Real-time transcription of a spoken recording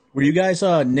Were you guys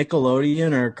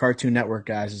Nickelodeon or Cartoon Network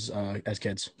guys as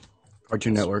kids?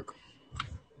 Cartoon Network.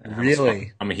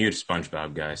 Really? I'm a huge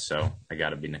SpongeBob guy, so I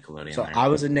got to be Nickelodeon So there. I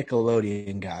was a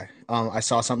Nickelodeon guy. I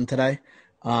saw something today.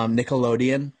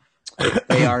 Nickelodeon,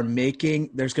 they are making.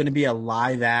 There's going to be a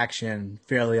live action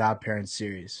Fairly Odd Parents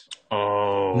series.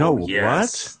 Oh, No, what?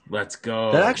 yes. Let's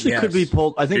go. That actually could be Yes.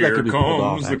 pulled. I think that Here could be pulled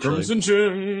off. comes the Actually, Crimson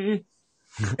Chin.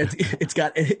 It's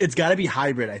got to be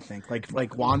hybrid. I think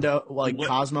like Wanda, like What?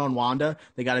 Cosmo and Wanda,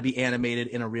 they got to be animated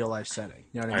in a real life setting.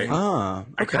 You know what I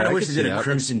mean? I kind of wish could they did see a that.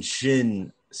 Crimson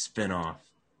Chin spinoff.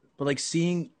 But like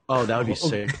seeing Oh, that would be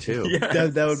sick too.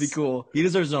 that would be cool. He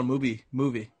deserves his own movie.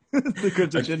 The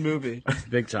Crimson Chin movie.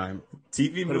 Big time.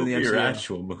 TV Put it in the movie or MCU.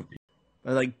 actual movie?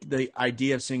 But, like the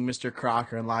idea of seeing Mr.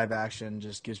 Crocker in live action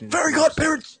just gives me the Very creeps. good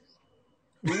parents.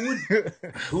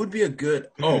 Who would be a good?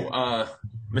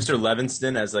 Mr.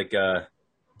 Levinston as like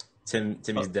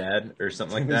Timmy's dad or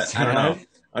something like that. I don't know.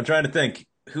 I'm trying to think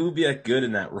who would be a good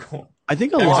in that role. I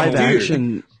think a Dude. live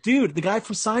action. Dude, the guy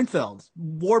from Seinfeld,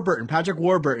 Patrick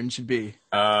Warburton should be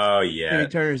Oh Timmy yeah,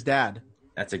 Turner's dad.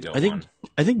 that's a good I think. one.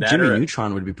 I think That Jimmy or-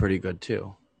 Neutron would be pretty good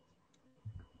too.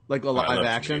 Like a I live love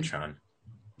action. Neutron.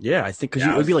 Yeah, I think because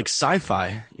Yeah, it would be like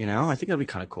sci-fi. You know, I think that'd be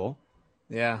kind of cool.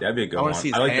 Yeah. That'd be a good I one. want to see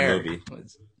his I like hair. the movie.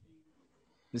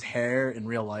 His hair in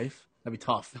real life. That'd be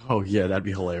tough. Oh yeah, that'd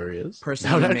be hilarious. Person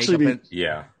that would with actually makeup be.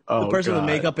 Yeah. Oh, the person with God.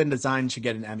 makeup and design should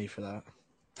get an Emmy for that.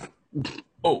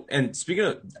 Oh, and speaking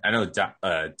of, I know,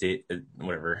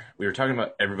 whatever. We were talking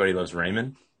about Everybody Loves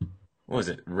Raymond. What was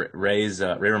it? Ray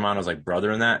Romano's like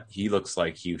brother in that. He looks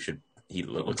like he should. He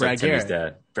looks Brad like Timmy's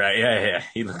Garrett. dad. Brad, yeah.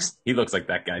 He looks like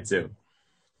that guy too.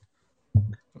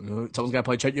 Someone's got to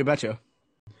play Chet You Betcha.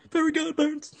 Very good,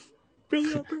 Burns.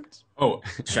 Really good, Burns. Oh,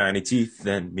 shiny teeth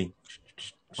and me.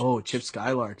 Oh, Chip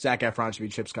Skylark. Zach Efron should be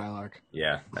Chip Skylark.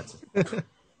 Yeah, that's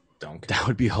dunk. That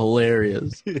would be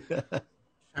hilarious.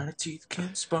 Shiny teeth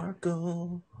can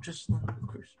sparkle just like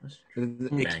Christmas.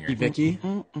 Icky Banger. Vicky.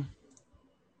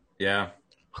 Yeah.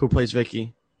 Who plays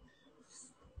Vicky?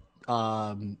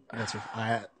 What's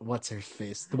her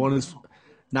face? The one who's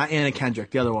not Anna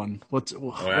Kendrick. The other one. that's a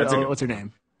good What's her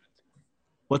name?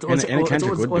 Anna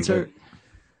Kendrick would be what's her? good.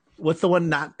 What's the one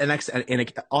not an ex?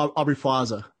 Aubrey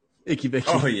Plaza. Icky Vicky.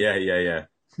 Oh yeah.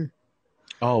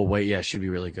 Oh wait, yeah, she'd be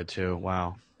really good too.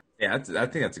 Wow. Yeah, I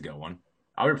think that's a good one.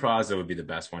 Aubrey Plaza would be the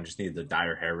best one. Just need to dye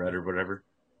her hair red or whatever.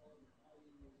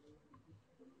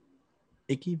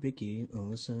 Icky Vicky.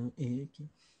 Oh, so icky.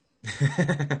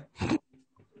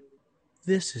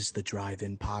 This is the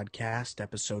Drive-In Podcast,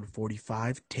 episode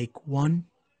 45, take 1.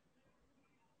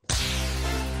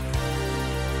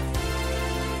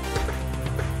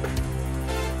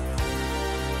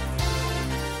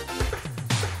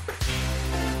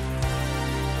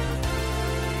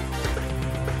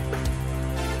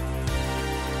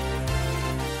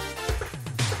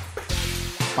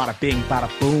 Bada bing, bada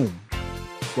boom.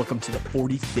 Welcome to the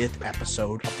 45th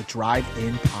episode of the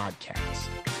Drive-In Podcast.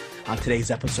 On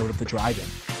today's episode of the Drive-In,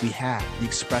 we have the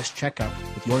Express Checkup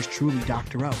with yours truly,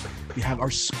 Dr. O. We have our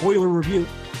spoiler review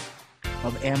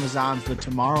of Amazon's The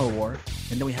Tomorrow War,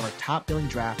 and then we have our top billing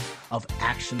draft of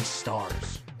action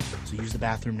stars. So use the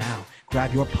bathroom now,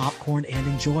 grab your popcorn, and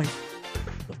enjoy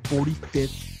the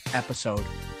 45th episode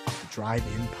of the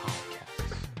Drive-In Podcast.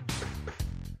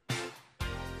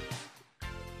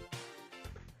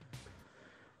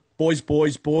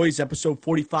 Boys, episode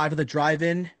 45 of the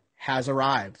Drive-In has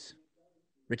arrived.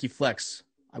 Ricky Flex,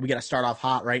 we got to start off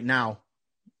hot right now.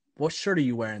 What shirt are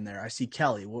you wearing there? I see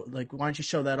Kelly. Why don't you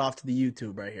show that off to the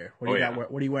YouTube right here? What do you got? Yeah.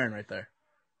 What are you wearing right there?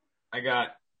 I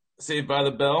got Saved by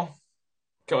the Bell,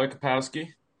 Kelly Kapowski.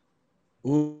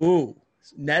 Ooh.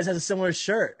 Nez has a similar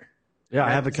shirt. Yeah,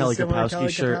 I have a It's Kelly similar Kapowski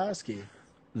shirt Kapowski.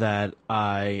 that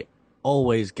I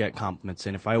always get compliments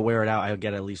in. If I wear it out, I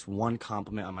get at least one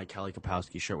compliment on my Kelly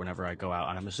Kapowski shirt whenever I go out.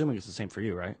 And I'm assuming it's the same for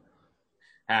you, right?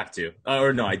 Have to.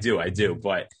 Or no, I do.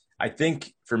 But I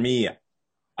think for me,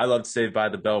 I loved Saved by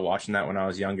the Bell, watching that when I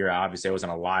was younger. Obviously, I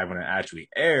wasn't alive when it actually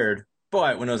aired.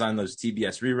 But when it was on those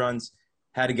TBS reruns,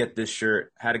 had to get this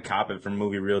shirt, had to cop it from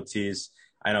Movie Realties.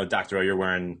 I know, Dr.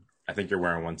 O, I think you're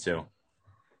wearing one too.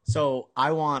 So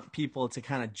I want people to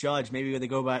kind of judge. Maybe when they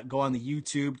go on the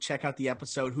YouTube, check out the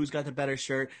episode. Who's got the better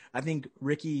shirt? I think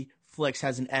Ricky Flicks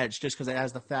has an edge just because it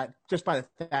has just by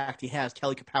the fact he has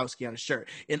Kelly Kapowski on his shirt,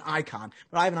 an icon.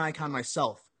 But I have an icon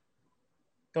myself,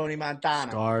 Tony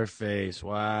Montana. Scarface.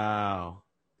 Wow.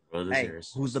 Hey,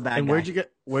 who's the bad And guy?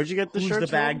 where'd you get the Who's shirt? the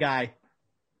bad guy?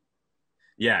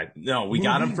 Yeah, no, we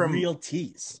got them from Real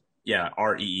Tees. Yeah,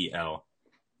 REEL.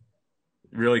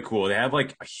 Really cool. They have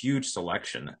like a huge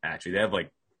selection, actually. They have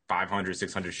like 500,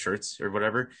 600 shirts or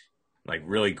whatever. like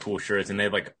really cool shirts. And they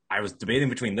have like I was debating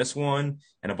between this one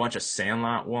and a bunch of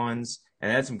Sandlot ones, and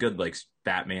they had some good like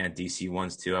Batman DC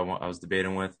ones too. I was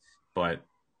debating with, but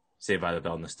Saved by the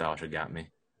Bell nostalgia got me.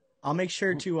 I'll make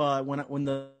sure to when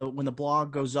the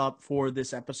blog goes up for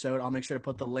this episode, I'll make sure to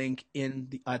put the link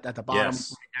in at the bottom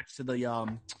Yes. right next to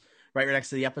the right next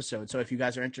to the episode. So if you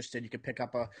guys are interested, you can pick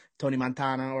up a Tony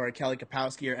Montana or a Kelly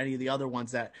Kapowski or any of the other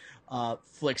ones that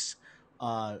Flicks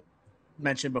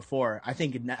mentioned before. I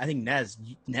think Nez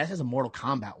has a Mortal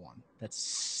Kombat one that's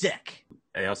sick.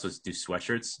 They also do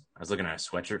sweatshirts. I was looking at a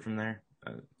sweatshirt from there.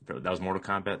 That was Mortal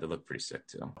Kombat. They look pretty sick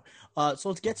too. So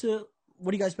let's get to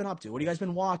what you guys been up to. What you guys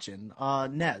been watching?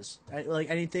 Nez, like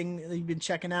anything that you've been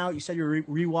checking out? You said you're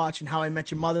rewatching How I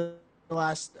Met Your Mother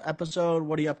last episode.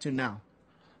 What are you up to now?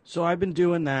 So I've been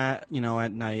doing that,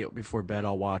 at night before bed.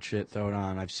 I'll watch it, throw it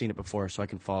on. I've seen it before, so I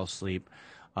can fall asleep.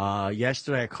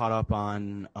 Yesterday I caught up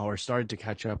on, or started to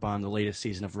catch up on the latest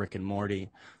season of Rick and Morty.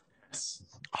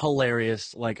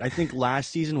 Hilarious. Like, I think last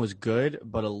season was good,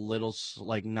 but a little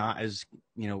like not as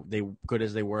they good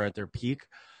as they were at their peak.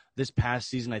 This past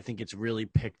season, I think it's really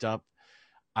picked up.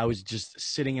 I was just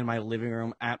sitting in my living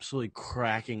room, absolutely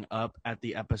cracking up at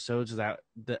the episodes that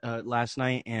last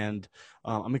night, and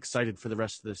I'm excited for the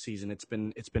rest of the season. It's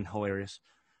been hilarious.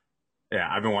 Yeah,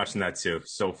 I've been watching that too.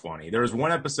 So funny. There was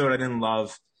one episode I didn't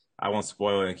love. I won't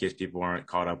spoil it in case people aren't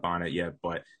caught up on it yet,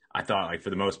 but I thought, like, for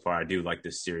the most part, I do like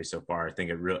this series so far. I think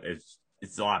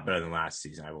it's a lot better than last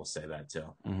season. I will say that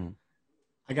too. Mm-hmm.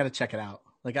 I got to check it out.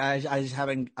 Like I just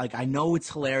haven't, like, I know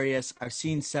it's hilarious. I've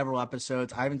seen several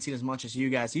episodes. I haven't seen as much as you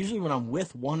guys. Usually when I'm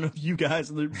with one of you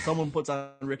guys, someone puts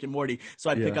on Rick and Morty, so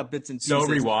I pick up bits and pieces. So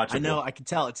rewatchable. I know, I can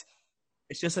tell it's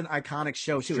just an iconic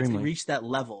show too. Extremely. It's reached that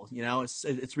level,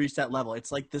 It's reached that level.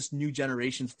 It's like this new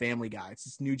generation's Family Guy. It's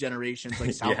this new generation's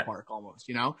like South Park almost.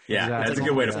 Yeah, Exactly. that's a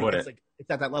good way to put it.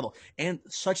 It's at that level, and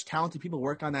such talented people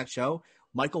work on that show.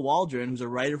 Michael Waldron, who's a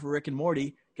writer for Rick and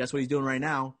Morty, guess what he's doing right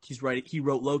now? He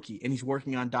wrote Loki, and he's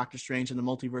working on Doctor Strange and the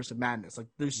Multiverse of Madness. Like,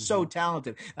 they're so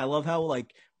talented. I love how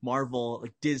like Marvel,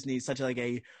 like Disney, is such like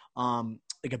a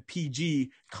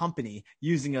PG company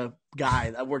using a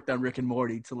guy that worked on Rick and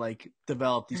Morty to like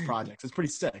develop these projects. It's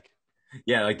pretty sick.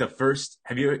 Yeah, like the first.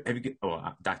 Have you?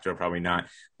 Doctor, probably not.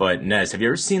 But Nez, have you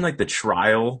ever seen like the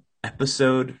trial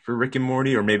episode for Rick and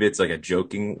Morty, or maybe it's like a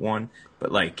joking one?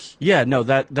 But like, Yeah, no,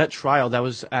 that trial, that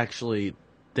was actually,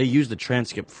 they used the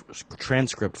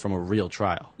transcript from a real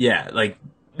trial. yeah, like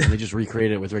And they just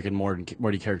recreated it with Rick and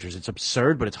Morty characters. It's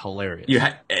absurd, but it's hilarious.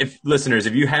 if listeners,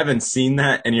 if you haven't seen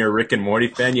that and you're a Rick and Morty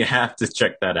fan, you have to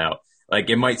check that out. Like,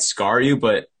 it might scar you,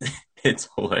 but it's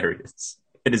hilarious.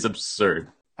 It is absurd.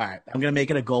 All right, I'm gonna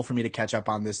make it a goal for me to catch up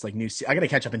on this like new. I gotta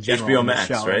catch up in general HBO on this Max,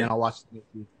 show, right? and then I'll watch the new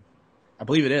season. I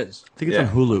believe it is. I think it's Yeah.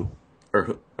 on Hulu.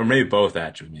 Or maybe both,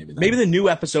 actually. Maybe the new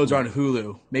episodes are on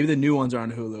Hulu. Maybe the new ones are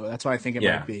on Hulu. That's what I think it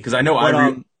Yeah, might be. because I know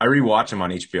But, I rewatch them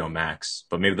on HBO Max,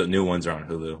 but maybe the new ones are on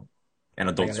Hulu and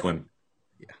Adult Swim.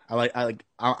 I'm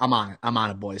on it. I'm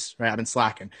on it, boys. Right? I've been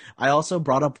slacking. I also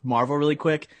brought up Marvel really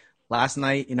quick. Last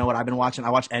night, you know what I've been watching?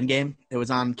 I watched Endgame. It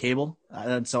was on cable,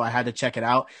 and so I had to check it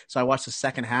out. So I watched the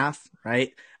second half,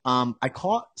 right? I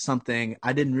caught something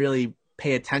I didn't really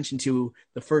pay attention to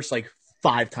the first,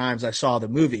 5 times I saw the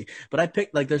movie. But I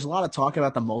picked, there's a lot of talk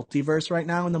about the multiverse right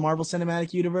now in the Marvel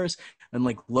Cinematic Universe,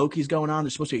 and, Loki's going on.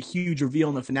 There's supposed to be a huge reveal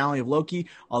in the finale of Loki,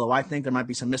 although I think there might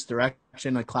be some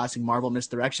misdirection, like classic Marvel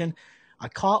misdirection. I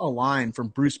caught a line from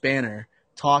Bruce Banner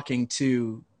talking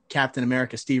to Captain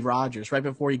America, Steve Rogers, right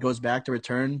before he goes back to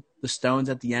return the stones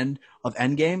at the end of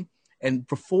Endgame. And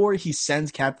before he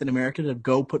sends Captain America to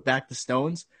go put back the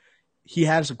stones, he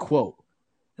has a quote.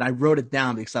 And I wrote it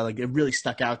down because it really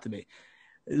stuck out to me.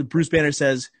 Bruce Banner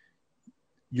says,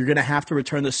 "You're going to have to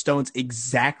return the stones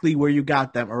exactly where you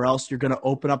got them, or else you're going to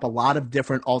open up a lot of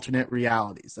different alternate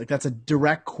realities." That's a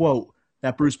direct quote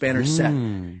that Bruce Banner said.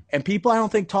 And people, I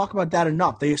don't think, talk about that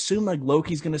enough. They assume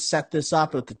Loki's going to set this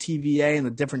up with the TVA and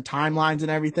the different timelines and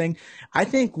everything. I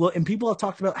think, and people have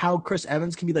talked about how Chris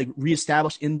Evans can be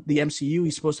reestablished in the MCU.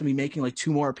 He's supposed to be making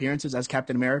 2 more appearances as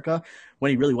Captain America when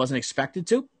he really wasn't expected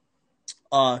to.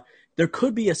 There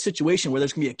could be a situation where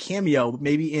there's going to be a cameo,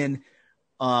 maybe in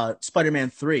Spider-Man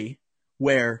 3,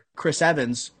 where Chris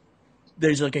Evans,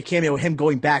 there's a cameo of him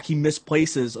going back. He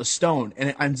misplaces a stone, and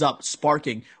it ends up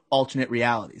sparking alternate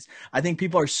realities. I think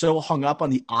people are so hung up on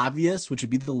the obvious, which would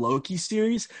be the Loki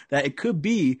series, that it could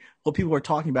be what people are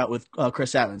talking about with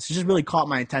Chris Evans. It just really caught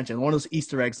my attention. One of those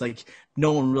Easter eggs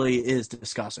no one really is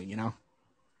discussing,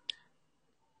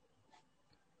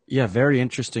 Yeah, very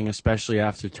interesting, especially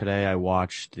after today I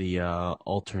watched the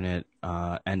alternate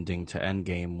ending to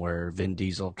Endgame where Vin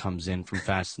Diesel comes in from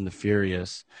Fast and the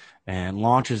Furious and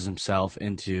launches himself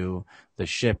into the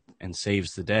ship and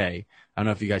saves the day. I don't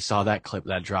know if you guys saw that clip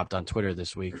that dropped on Twitter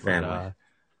this week. For family. But,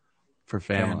 for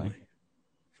family.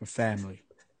 For family.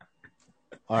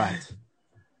 All right.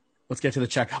 Let's get to the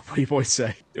checkup. What do you boys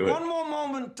say? Do it. One more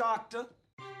moment, doctor.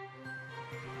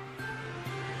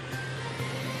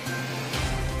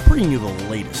 Bringing you the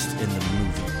latest in the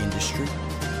movie industry,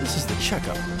 this is the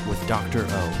Checkup with Dr.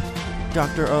 O.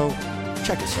 Dr. O,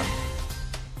 check us out.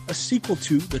 A sequel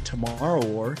to The Tomorrow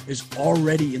War is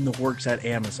already in the works at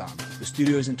Amazon. The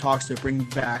studio is in talks to bring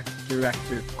back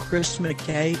director Chris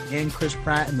McKay and Chris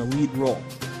Pratt in the lead role.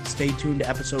 Stay tuned to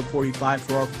episode 45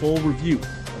 for our full review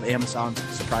of Amazon's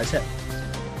surprise hit.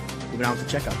 Moving on with the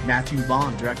checkup, Matthew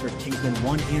Vaughn, director of Kingsman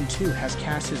 1 and 2, has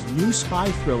cast his new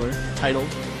spy thriller titled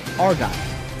Argyle.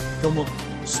 The film will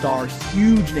star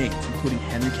huge names including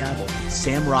Henry Cavill,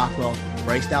 Sam Rockwell,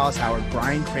 Bryce Dallas Howard,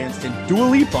 Bryan Cranston, Dua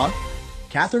Lipa,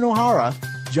 Catherine O'Hara,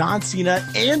 John Cena,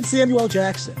 and Samuel L.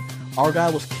 Jackson.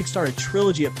 Argyle will kickstart a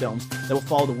trilogy of films that will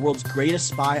follow the world's greatest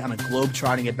spy on a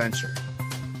globe-trotting adventure.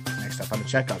 Next up on the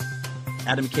checkup,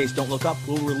 Adam McKay's Don't Look Up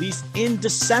will release in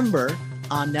December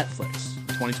on Netflix in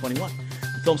 2021.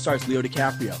 The film stars Leo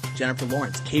DiCaprio, Jennifer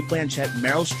Lawrence, Cate Blanchett,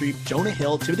 Meryl Streep, Jonah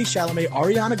Hill, Timothée Chalamet,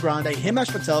 Ariana Grande,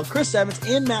 Himesh Patel, Chris Evans,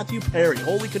 and Matthew Perry.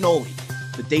 Holy cannoli.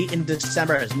 The date in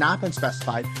December has not been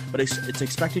specified, but it's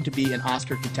expected to be an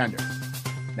Oscar contender.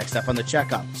 Next up on the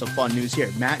checkup, some fun news here.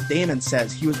 Matt Damon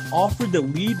says he was offered the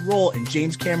lead role in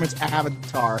James Cameron's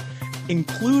Avatar,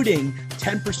 including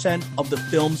 10% of the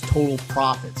film's total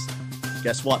profits.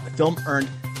 Guess what? The film earned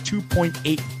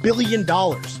 $2.8 billion.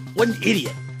 What an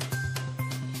idiot.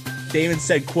 Damon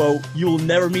said, quote, "You will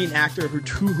never meet an actor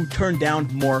who turned down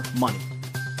more money."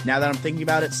 Now that I'm thinking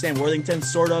about it, Sam Worthington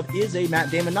sort of is a Matt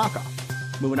Damon knockoff.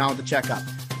 Moving on with the checkup.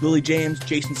 Lily James,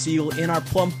 Jason Segel, and our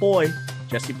plump boy,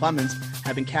 Jesse Plemons,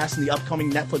 have been cast in the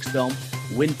upcoming Netflix film,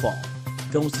 Windfall. The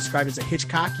film is described as a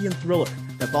Hitchcockian thriller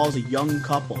that follows a young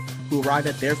couple who arrive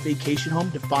at their vacation home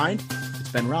to find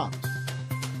it's been robbed.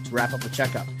 To wrap up the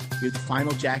checkup, we have the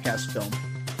final Jackass film.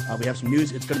 We have some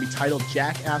news. It's going to be titled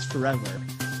Jackass Forever.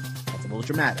 That's a little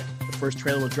dramatic. The first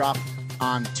trailer will drop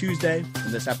on Tuesday,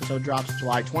 and this episode drops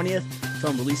July 20th. The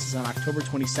film releases on October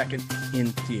 22nd in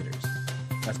theaters.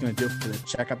 That's going to do it for the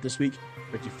checkup this week.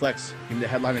 Ricky Flex, give me the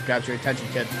headline that grabs your attention,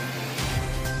 kid.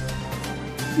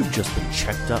 You've just been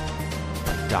checked up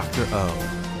by Dr.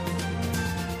 O.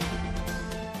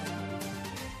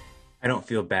 I don't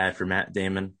feel bad for Matt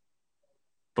Damon,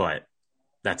 but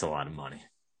that's a lot of money.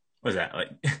 What is that? Like,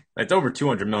 that's over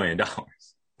 $200 million.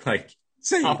 Like,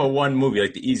 off of one movie,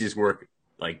 like the easiest work,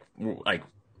 like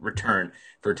return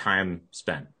for time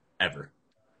spent ever.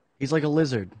 He's like a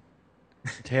lizard.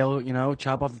 Tail,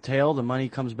 chop off the tail, the money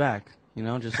comes back,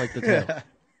 just like the tail.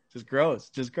 just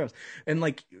gross. And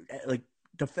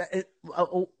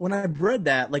when I read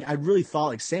that, like, I really thought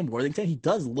like Sam Worthington, he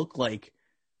does look like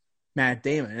Matt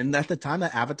Damon. And at the time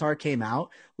that Avatar came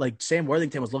out, like, Sam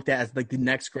Worthington was looked at as like the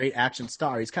next great action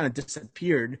star. He's kind of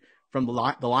disappeared from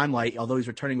the limelight, although he's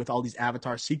returning with all these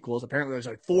Avatar sequels. Apparently there's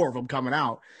like 4 of them coming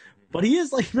out. But he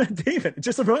is like Matt Damon. It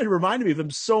just really reminded me of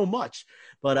him so much.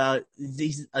 But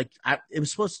he's like, it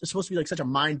was supposed to be like such a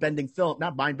mind-bending film.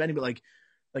 Not mind-bending, but like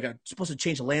supposed to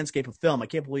change the landscape of film. I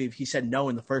can't believe he said no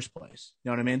in the first place. You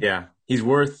know what I mean? Yeah. He's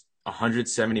worth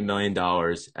 $170 million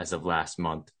as of last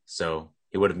month. So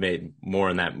he would have made more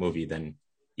in that movie than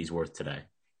he's worth today.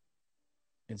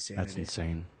 Insanity. That's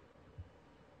insane.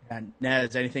 And Ned,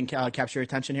 does anything capture your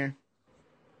attention here?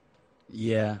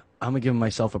 Yeah, I'm going to give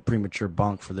myself a premature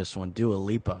bonk for this one. Dua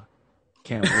Lipa.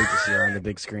 Can't wait to see her on the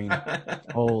big screen.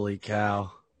 Holy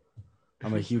cow.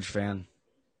 I'm a huge fan.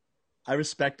 I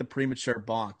respect the premature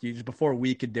bonk. Before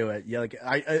we could do it. Yeah, like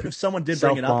if someone did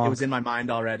bring it up, it was in my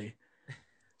mind already.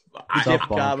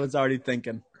 God was already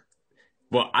thinking.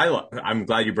 Well, I'm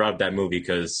glad you brought up that movie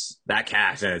because that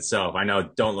cast in itself, I know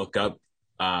Don't Look Up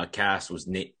cast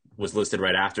was listed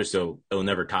right after, so it'll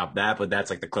never top that, but that's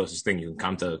like the closest thing you can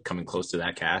come to coming close to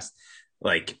that cast.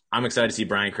 Like, I'm excited to see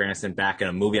Bryan Cranston back in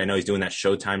a movie. I know he's doing that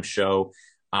Showtime show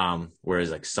where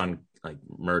his like son like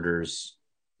murders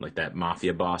like that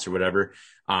mafia boss or whatever.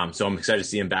 So I'm excited to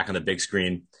see him back on the big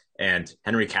screen. And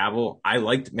Henry Cavill, I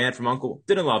liked Man from U.N.C.L.E.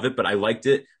 Didn't love it, but I liked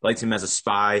it. Liked him as a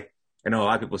spy. I know a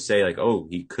lot of people say like, oh,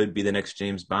 he could be the next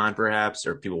James Bond perhaps,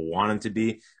 or people want him to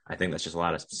be. I think that's just a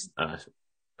lot of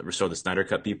restore the Snyder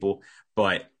Cut people.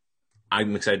 But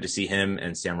I'm excited to see him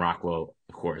and Sam Rockwell,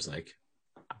 of course. Like,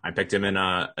 I picked him in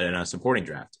a supporting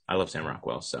draft. I love Sam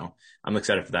Rockwell, so I'm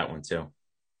excited for that one too.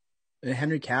 And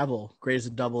Henry Cavill, great as a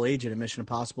double agent in Mission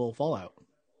Impossible Fallout.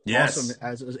 Yes.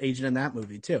 Also as agent in that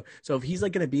movie too. So if he's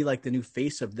like going to be like the new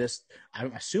face of this,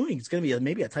 I'm assuming it's going to be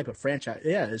maybe a type of franchise.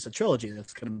 Yeah, it's a trilogy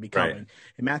that's going to be coming. Right.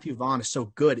 And Matthew Vaughn is so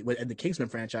good in the Kingsman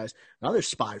franchise, another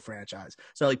spy franchise.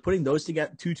 So like putting those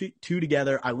together, two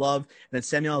together, I love. And then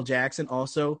Samuel L. Jackson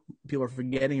also, people are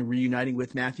forgetting and reuniting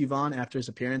with Matthew Vaughn after his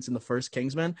appearance in the first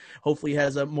Kingsman. Hopefully, he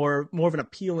has a more of an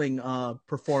appealing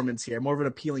performance here, more of an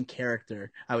appealing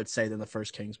character, I would say, than the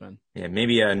first Kingsman. Yeah,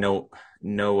 maybe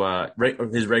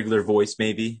his regular voice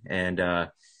maybe, and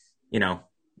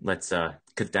let's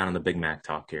cut down on the Big Mac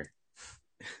talk here.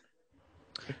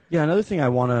 Yeah, another thing I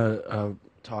want to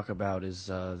talk about is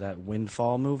that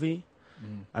Windfall movie.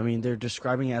 I mean, they're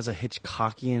describing it as a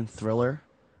Hitchcockian thriller.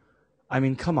 I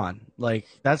mean, come on, like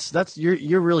that's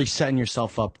you're really setting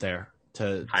yourself up there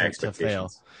to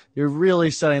fail. You're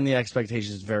really setting the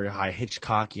expectations very high,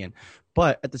 Hitchcockian.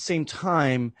 But at the same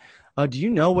time, do you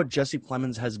know what Jesse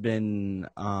Plemons has been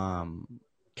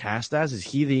cast as? Is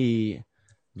he the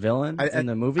villain in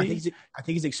the movie? I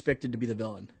think he's expected to be the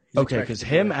villain. Okay, because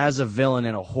him as a villain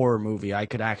in a horror movie, I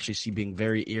could actually see being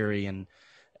very eerie and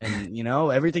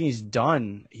everything he's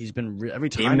done, he's been every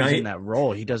time he's in that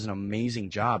role, he does an amazing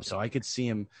job. So I could see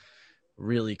him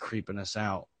really creeping us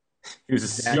out.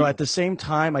 So at the same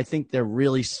time, I think they're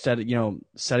really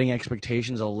setting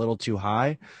expectations a little too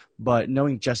high. But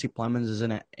knowing Jesse Plemons is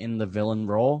in the villain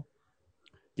role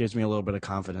gives me a little bit of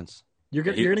confidence. You're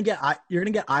gonna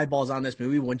get eyeballs on this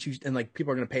movie like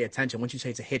people are gonna pay attention once you say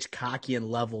it's a Hitchcockian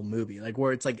level movie, like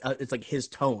where it's like his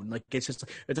tone, like it's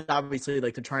obviously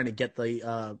like they're trying to get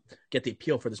the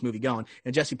appeal for this movie going.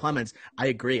 And Jesse Plemons, I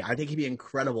agree. I think he'd be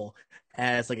incredible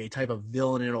as like a type of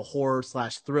villain in a horror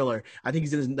 / thriller. I think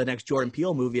he's in the next Jordan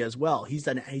Peele movie as well. He's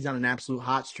on an absolute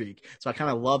hot streak. So I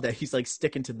kind of love that he's like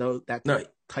sticking to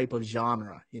type of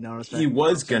genre. You know what I'm saying? He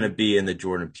was going to be in the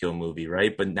Jordan Peele movie,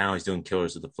 right? But now he's doing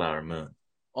Killers of the Flower Moon.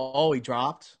 Oh, he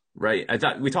dropped? Right. I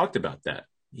thought we talked about that.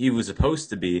 He was supposed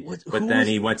to be, but then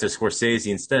he went to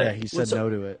Scorsese instead. Yeah, he said no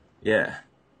to it. Yeah.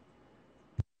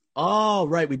 Oh,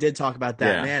 right. We did talk about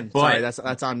that, yeah. man. But, sorry,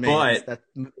 that's on me. But that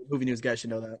movie news guy should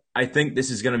know that. I think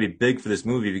this is going to be big for this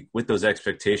movie with those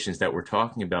expectations that we're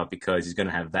talking about, because he's going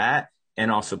to have that and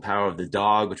also Power of the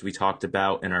Dog, which we talked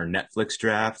about in our Netflix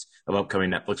draft of upcoming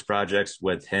Netflix projects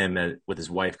with him and with his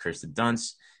wife, Kirsten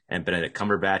Dunst, and Benedict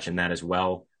Cumberbatch in that as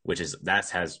well, that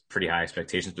has pretty high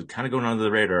expectations, but kind of going under the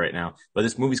radar right now. But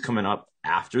this movie's coming up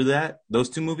after those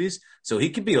two movies. So he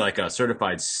could be like a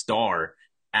certified star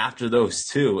after those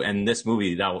two, and this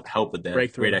movie that will help with that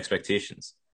great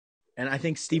expectations. And I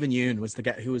think Stephen Yeun was the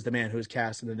guy who was the man who was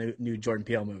cast in the new Jordan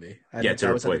Peele movie.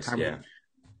 To replace.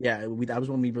 That was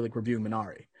when we were like reviewing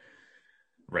Minari.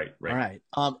 Right. All right.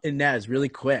 Inez, really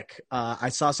quick. I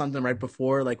saw something right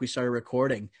before like we started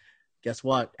recording. Guess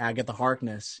what? Agatha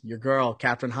Harkness, your girl,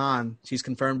 Kathryn Hahn, she's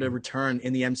confirmed to return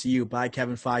in the MCU by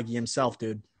Kevin Feige himself,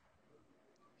 dude.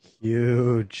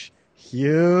 Huge.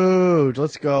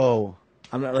 Let's go.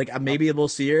 I'm not, like, maybe we'll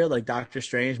see her like Doctor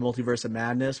Strange, Multiverse of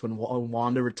Madness when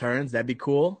Wanda returns. That'd be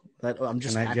cool. I'm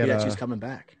just happy that she's coming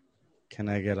back. Can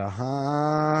I get a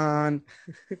Han?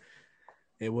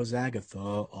 It was Agatha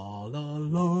all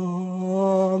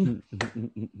along.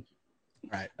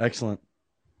 Right. Excellent.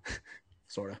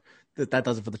 Sort of. That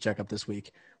does it for the checkup this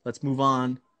week. Let's move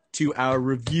on to our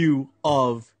review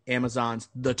of Amazon's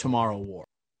The Tomorrow War.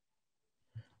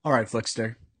 All right,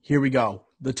 Flickster. Here we go.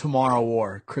 The Tomorrow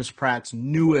War, Chris Pratt's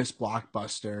newest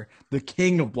blockbuster, the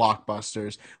king of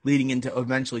blockbusters, leading into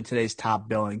eventually today's top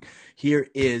billing. Here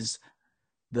is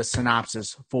the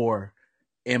synopsis for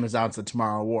Amazon's The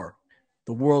Tomorrow War.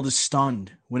 The world is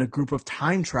stunned when a group of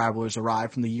time travelers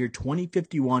arrive from the year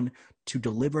 2051 to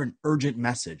deliver an urgent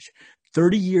message.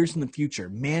 30 years in the future,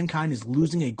 mankind is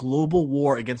losing a global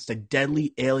war against a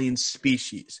deadly alien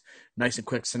species. Nice and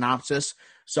quick synopsis.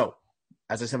 So,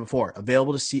 as I said before,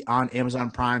 available to see on Amazon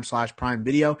Prime / Prime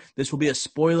Video. This will be a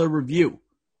spoiler review.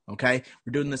 Okay?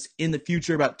 We're doing this in the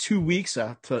future, about 2 weeks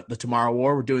after The Tomorrow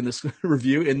War. We're doing this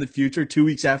review in the future, 2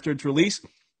 weeks after its release.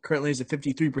 Currently is at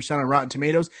 53% on Rotten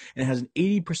Tomatoes, and it has an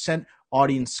 80%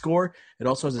 audience score. It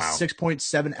also has a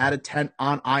 6.7 out of 10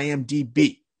 on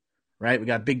IMDb. Right? We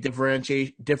got big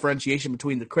differentiation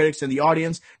between the critics and the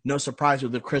audience. No surprise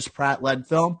with the Chris Pratt-led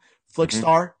film.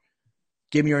 Flickstar,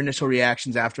 give me your initial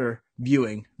reactions after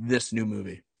viewing this new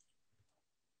movie.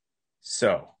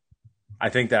 So, I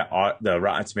think that the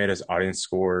Rotten Tomatoes audience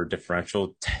score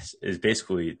differential is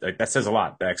basically like that says a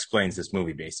lot. That explains this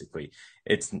movie. Basically,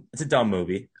 it's a dumb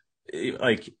movie.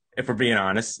 Like, if we're being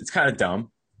honest, it's kind of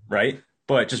dumb, right?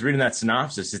 But just reading that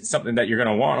synopsis, it's something that you're going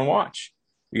to want to watch.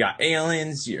 You got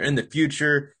aliens. You're in the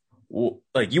future.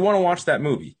 like you want to watch that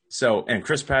movie. So, and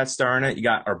Chris Pratt's starring it. You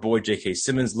got our boy J.K.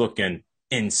 Simmons looking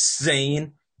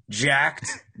insane, jacked,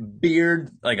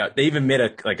 beard. Like they even made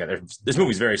this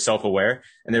movie's very self-aware,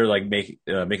 and they were like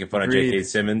making fun of J.K.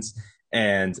 Simmons,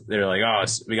 and they're like, oh,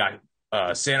 we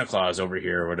got Santa Claus over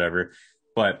here or whatever.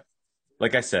 But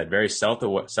like I said, very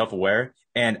self-aware.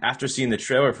 And after seeing the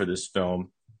trailer for this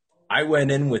film, I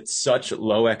went in with such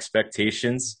low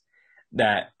expectations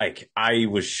that like I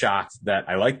was shocked that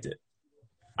I liked it.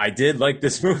 I did like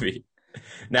this movie.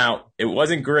 Now, it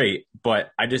wasn't great,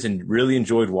 but I just really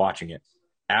enjoyed watching it.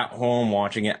 At home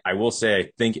watching it, I will say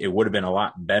I think it would have been a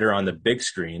lot better on the big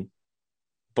screen,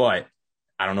 but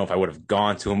I don't know if I would have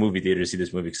gone to a movie theater to see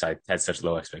this movie because I had such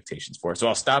low expectations for it. So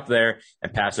I'll stop there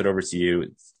and pass it over to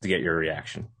you to get your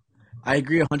reaction. I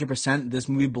agree 100%. This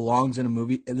movie belongs in a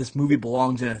movie. This movie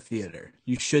belongs in a theater.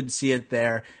 You should see it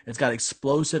there. It's got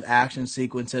explosive action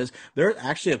sequences. There are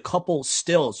actually a couple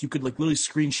stills you could like literally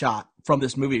screenshot from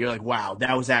this movie. You're like, wow,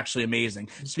 that was actually amazing.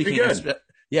 Speaking of,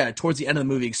 yeah, towards the end of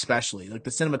the movie, especially like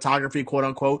the cinematography, quote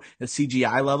unquote, the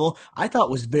CGI level, I thought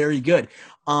was very good.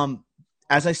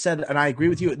 As I said, and I agree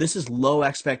with you, this is low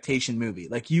expectation movie.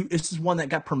 Like this is one that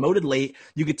got promoted late.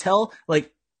 You could tell,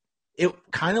 like, it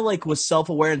kind of like was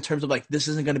self-aware in terms of like this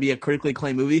isn't going to be a critically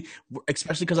acclaimed movie,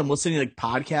 especially because I'm listening to like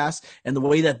podcasts and the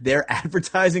way that they're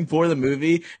advertising for the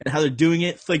movie and how they're doing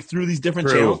it like through these different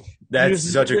channels. That's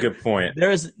such a good point.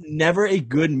 There is never a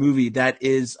good movie that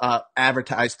is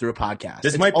advertised through a podcast.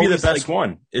 This might be the best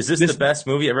one. Is this the best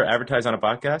movie ever advertised on a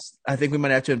podcast? I think we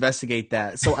might have to investigate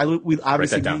that. So we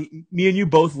obviously me and you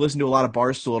both listen to a lot of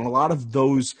Barstool, and a lot of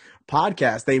those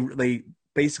podcasts they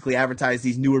basically advertise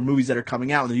these newer movies that are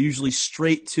coming out, and they're usually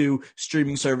straight to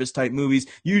streaming service type movies,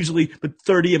 usually but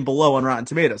 30 and below on Rotten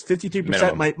Tomatoes.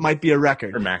 53% might be a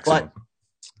record. Or maximum. But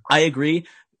I agree.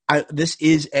 This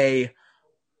is a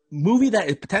movie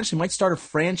that potentially might start a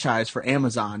franchise for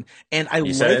Amazon. And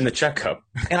you said it in the checkup.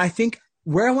 And I think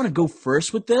where I want to go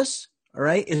first with this, all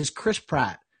right, is Chris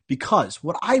Pratt. Because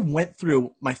what I went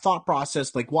through, my thought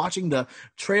process, like watching the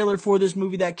trailer for this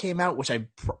movie that came out, which I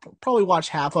probably watched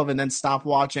half of and then stopped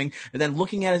watching, and then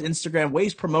looking at his Instagram,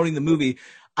 ways promoting the movie,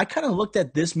 I kind of looked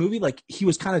at this movie like he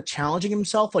was kind of challenging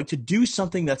himself, like to do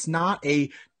something that's not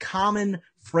a common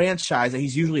franchise that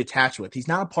he's usually attached with. He's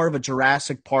not a part of a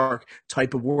Jurassic Park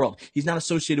type of world. He's not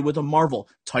associated with a Marvel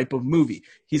type of movie.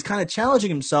 He's kind of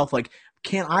challenging himself, like,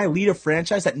 can I lead a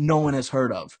franchise that no one has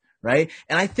heard of, right?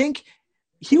 And I think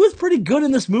he was pretty good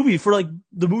in this movie for like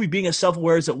the movie being as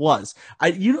self-aware as it was.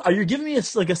 You're giving me a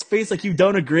face like you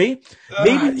don't agree?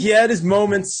 Maybe he had his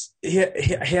moments. He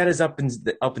had his up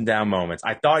and down moments.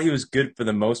 I thought he was good for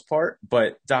the most part,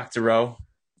 but Dr. O,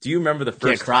 do you remember the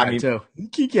first time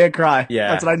he can't cry? Yeah,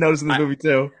 that's what I noticed in the movie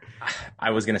too. I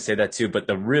was gonna say that too, but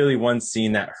the really one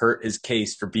scene that hurt his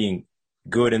case for being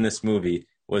good in this movie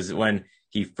was when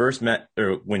he first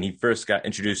got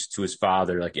introduced to his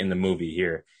father, like in the movie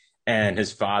here. And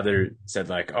his father said,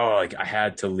 like, oh, like I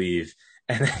had to leave.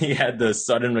 And he had the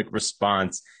sudden like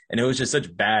response. And it was just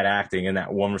such bad acting in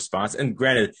that one response. And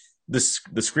granted, the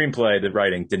screenplay, the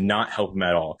writing did not help him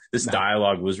at all. This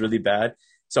dialogue was really bad.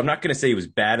 So I'm not going to say he was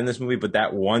bad in this movie, but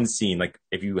that one scene, like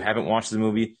if you haven't watched the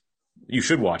movie, you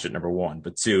should watch it, number one.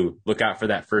 But two, look out for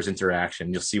that first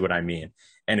interaction. You'll see what I mean.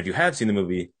 And if you have seen the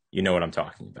movie, you know what I'm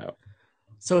talking about.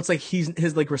 So it's like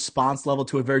his like response level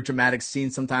to a very dramatic scene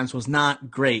sometimes was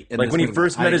not great. Like when he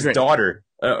first met his daughter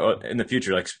in the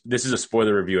future, like this is a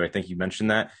spoiler review. I think you mentioned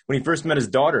that when he first met his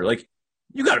daughter, like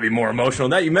you got to be more emotional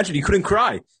than that. You mentioned he couldn't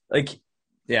cry. Like,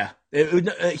 yeah,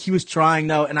 he was trying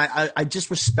though. And I just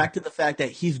respected the fact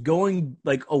that he's going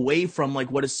like away from like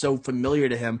what is so familiar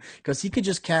to him, because he could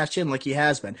just cash in like he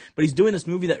has been, but he's doing this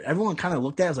movie that everyone kind of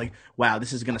looked at as like, wow,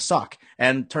 this is going to suck.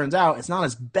 And turns out it's not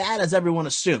as bad as everyone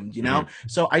assumed, you know? Mm-hmm.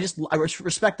 So I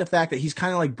respect the fact that he's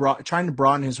kind of like trying to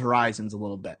broaden his horizons a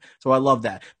little bit. So I love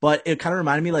that. But it kind of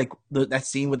reminded me like that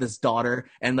scene with his daughter,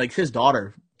 and like his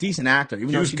daughter, decent actor.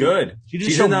 Even she was good.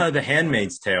 She's in The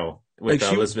Handmaid's Tale with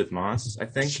Elizabeth Moss, I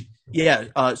think.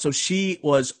 So she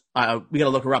was. We got to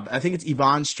look her up. I think it's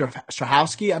Yvonne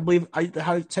Strahovski, I believe.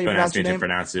 How do you pronounce her name?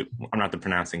 Pronounce it. I'm not the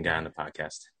pronouncing guy on the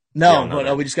podcast. No,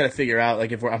 but we just got to figure out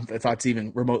like if that's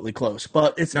even remotely close.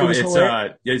 But it's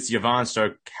Yvonne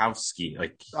Strahovski.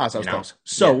 Like, close.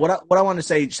 So what I want to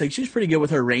say, she's pretty good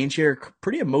with her range here.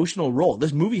 Pretty emotional role.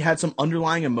 This movie had some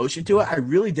underlying emotion to it. I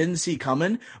really didn't see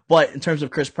coming. But in terms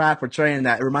of Chris Pratt portraying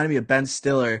that, it reminded me of Ben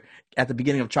Stiller at the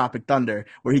beginning of Tropic Thunder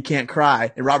where he can't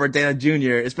cry, and Robert Downey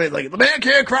Jr. is basically like, the man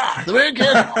can't cry, the man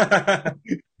can't cry.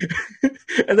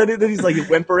 And then he's like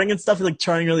whimpering and stuff. He's like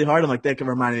trying really hard. I'm like, that can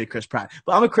remind me of Chris Pratt.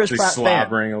 But I'm a Chris Pratt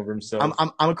slobbering fan. over himself.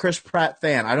 I'm a Chris Pratt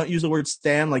fan. I don't use the word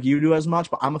stan like you do as much,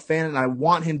 but I'm a fan and I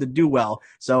want him to do well.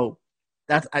 So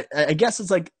that's I guess it's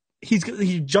like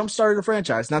he jump started a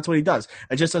franchise, and that's what he does.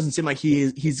 It just doesn't seem like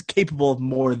he's capable of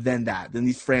more than that, than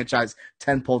these franchise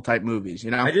 10-pole type movies,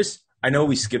 you know? I know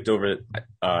we skipped over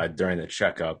it during the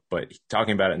checkup, but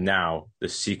talking about it now, the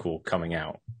sequel coming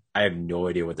out, I have no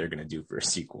idea what they're going to do for a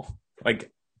sequel.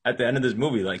 Like, at the end of this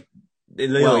movie, like, they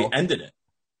literally ended it.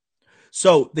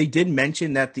 So they did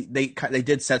mention that they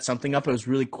did set something up. It was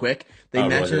really quick. They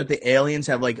mentioned that the aliens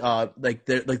have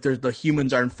the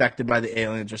humans are infected by the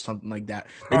aliens or something like that.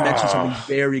 They mentioned something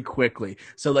very quickly.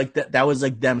 So like that was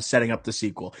like them setting up the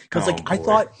sequel. Because I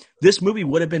thought this movie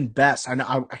would have been best. I know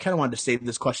I kind of wanted to save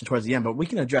this question towards the end, but we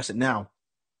can address it now.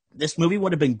 This movie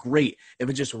would have been great if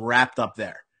it just wrapped up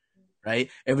there, right?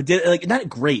 If it did, like, not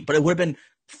great, but it would have been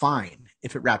fine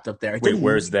if it wrapped up there. Wait,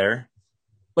 where's there?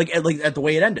 Like at the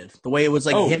way it ended, the way it was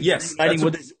like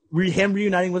him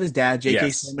reuniting with his dad,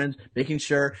 J.K. Simmons, making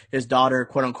sure his daughter,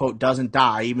 quote unquote, doesn't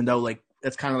die, even though like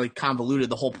it's kind of like convoluted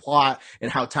the whole plot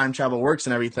and how time travel works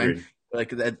and everything,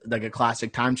 like a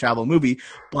classic time travel movie.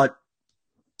 But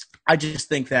I just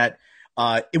think that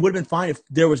it would have been fine if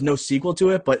there was no sequel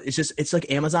to it, but it's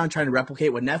like Amazon trying to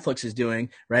replicate what Netflix is doing,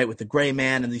 right? With the Gray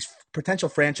Man and these potential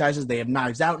franchises. They have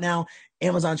Knives Out now.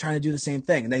 Amazon trying to do the same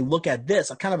thing. And they look at this,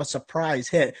 a kind of a surprise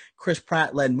hit, Chris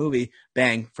Pratt-led movie,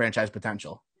 bang, franchise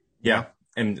potential. Yeah.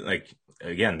 And like,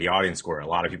 again, the audience score, a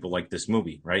lot of people like this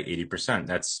movie, right? 80%.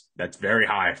 That's very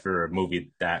high for a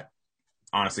movie that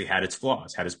honestly had its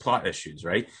flaws, had its plot issues,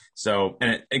 right? So,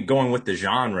 and going with the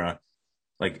genre,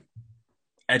 like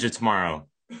Edge of Tomorrow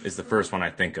is the first one I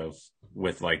think of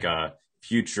with like a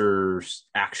future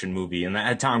action movie, and that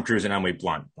had Tom Cruise and Emily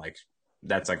Blunt. Like,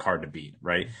 that's like hard to beat,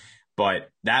 right? But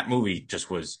that movie just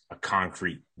was a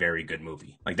concrete, very good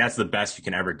movie. Like, that's the best you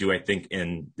can ever do, I think,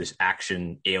 in this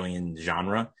action alien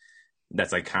genre.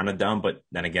 That's like kind of dumb, but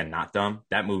then again, not dumb.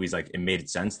 That movie's like, it made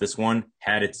sense. This one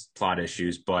had its plot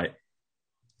issues, but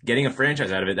getting a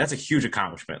franchise out of it, that's a huge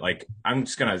accomplishment. Like, I'm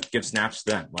just going to give snaps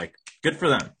to them. Like, good for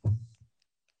them.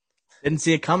 Didn't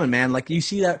see it coming, man. Like, you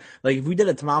see that, like, if we did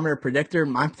a thermometer predictor,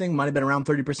 my thing might have been around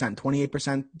 30%,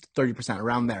 28%, 30%,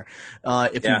 around there.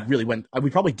 We really went,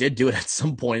 we probably did do it at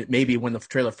some point, maybe when the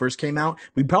trailer first came out.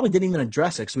 We probably didn't even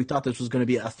address it because we thought this was going to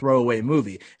be a throwaway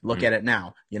movie. Look at it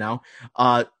now, you know?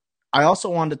 I also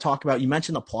wanted to talk about, you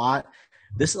mentioned the plot.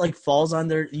 This like falls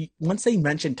under, once they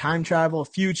mention time travel,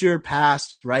 future,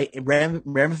 past, right?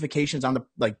 Ramifications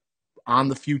on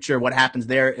the future, what happens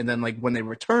there, and then like when they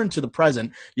return to the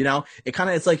present, you know,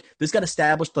 it's like this got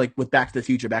established like with Back to the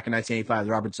Future back in 1985,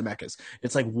 Robert Zemeckis.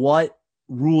 It's like, what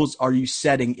rules are you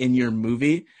setting in your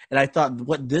movie? And I thought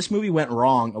what this movie went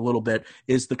wrong a little bit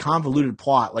is the convoluted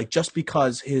plot. Like, just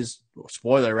because his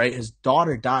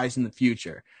daughter dies in the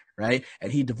future, right?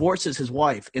 And he divorces his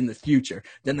wife in the future.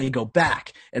 Then they go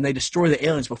back and they destroy the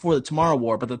aliens before the Tomorrow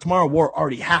War, but the Tomorrow War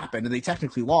already happened and they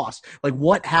technically lost. Like,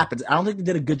 what happens? I don't think they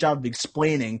did a good job of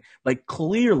explaining, like,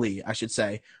 clearly, I should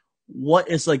say, what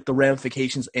is like the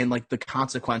ramifications and like the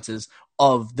consequences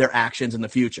of their actions in the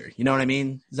future. You know what I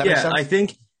mean? Does that make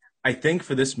sense? I think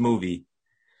for this movie,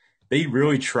 they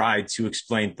really tried to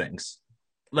explain things.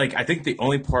 Like, I think the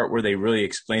only part where they really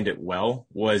explained it well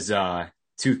was,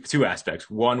 two aspects.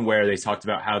 One, where they talked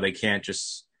about how they can't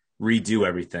just redo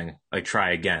everything, like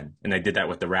try again. And they did that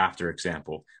with the rafter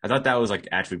example. I thought that was like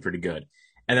actually pretty good.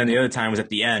 And then the other time was at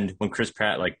the end when Chris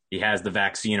Pratt, like, he has the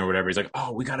vaccine or whatever. He's like,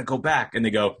 oh, we got to go back. And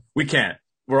they go, we can't.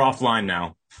 We're offline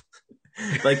now.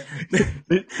 Like,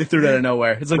 they threw that out of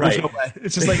nowhere. It's like, right. There's no way.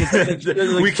 It's just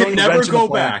like we can never go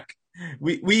back.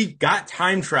 We got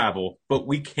time travel, but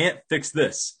we can't fix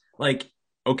this. Like,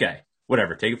 okay,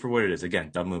 whatever. Take it for what it is. Again,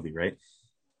 dumb movie, right?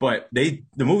 But the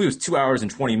movie was 2 hours and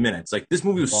 20 minutes. Like, this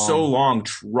movie was so long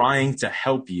trying to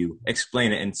help you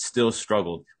explain it and still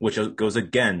struggled, which goes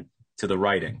again to the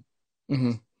writing.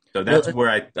 Mm-hmm. So that's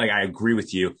where I agree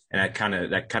with you, and that kind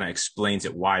of explains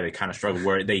it, why they kind of struggled,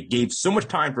 where they gave so much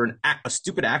time for a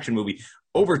stupid action movie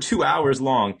over 2 hours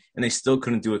long, and they still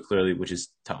couldn't do it clearly, which is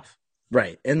tough.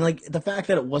 Right. And like the fact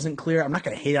that it wasn't clear, I'm not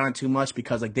going to hate on it too much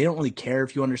because like they don't really care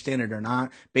if you understand it or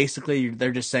not. Basically,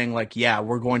 they're just saying like, yeah,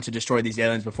 we're going to destroy these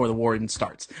aliens before the war even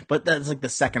starts. But that's like the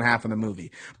second half of the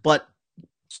movie. But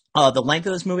The length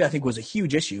of this movie, I think, was a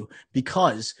huge issue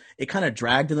because it kind of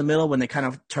dragged in the middle when they kind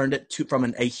of turned it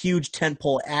from a huge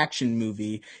tentpole action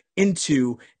movie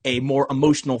into a more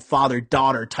emotional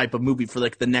father-daughter type of movie for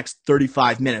like the next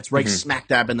 35 minutes, right smack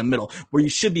dab in the middle, where you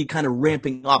should be kind of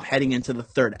ramping up heading into the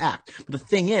third act. But the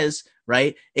thing is,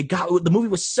 right, the movie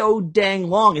was so dang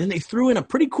long, and then they threw in a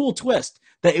pretty cool twist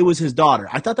that it was his daughter.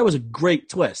 I thought that was a great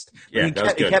twist. Yeah, that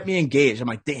was good. It kept me engaged. I'm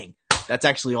like, dang. That's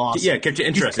actually awesome. Yeah, it kept you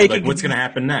interested. Like, what's going to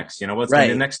happen next? What's going to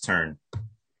be the next turn?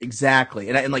 Exactly.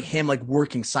 And like him, like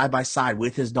working side by side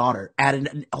with his daughter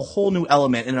added a whole new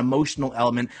element, an emotional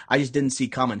element I just didn't see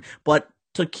coming. But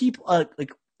to keep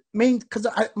because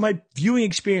my viewing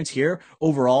experience here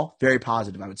overall, very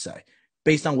positive, I would say,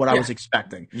 based on what I was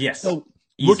expecting. Yes. So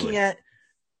easily. Looking at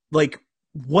like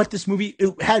what this movie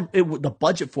the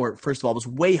budget for it, first of all, was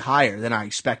way higher than I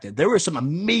expected. There were some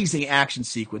amazing action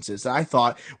sequences that I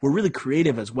thought were really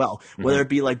creative as well. Whether it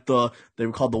be like they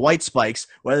were called the white spikes,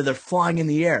 whether they're flying in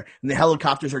the air and the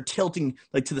helicopters are tilting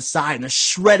like to the side and they're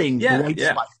shredding the white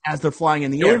spikes as they're flying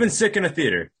in the air. It would have been sick in a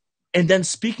theater. And then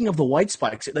speaking of the white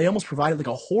spikes, they almost provided like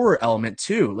a horror element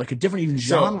too, like a different even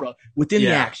genre within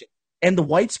the action. And the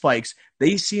white spikes,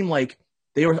 they seem like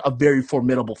they were a very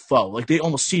formidable foe. Like they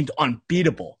almost seemed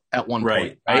unbeatable at one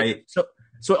point. Right. So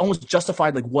it almost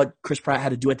justified like what Chris Pratt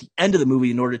had to do at the end of the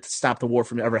movie in order to stop the war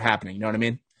from ever happening. You know what I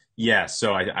mean? Yeah.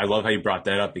 So I love how you brought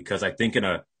that up because I think in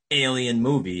a alien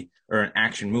movie or an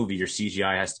action movie, your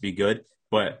CGI has to be good,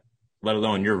 but let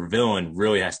alone your villain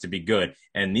really has to be good.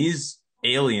 And these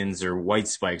aliens or white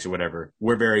spikes or whatever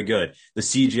were very good. The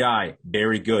CGI,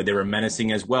 very good. They were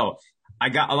menacing as well. I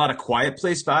got a lot of Quiet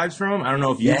Place vibes from them. I don't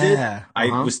know if you did.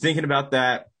 I was thinking about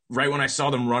that right when I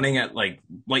saw them running at like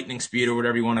lightning speed or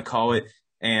whatever you want to call it.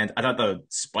 And I thought the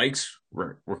spikes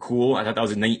were cool. I thought that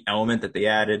was a neat element that they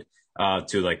added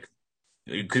to like,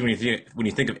 because when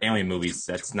you think of alien movies,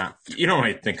 that's not, you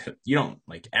don't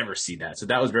like ever see that. So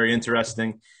that was very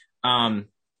interesting. And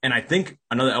I think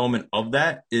another element of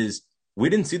that is we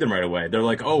didn't see them right away. They're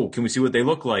like, oh, can we see what they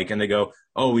look like? And they go,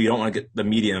 oh, we don't want to get the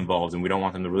media involved and we don't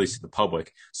want them to release to the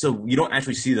public. So you don't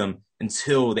actually see them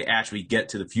until they actually get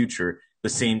to the future the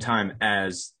same time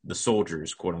as the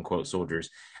soldiers, quote unquote soldiers.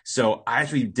 So I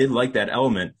actually did like that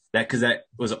element because that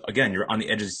was, again, you're on the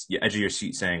edge of your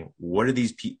seat saying, what are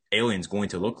these aliens going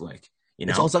to look like?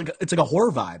 It's also it's like a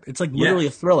horror vibe. It's like literally a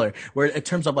thriller where in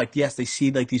terms of like, yes, they see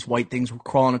like these white things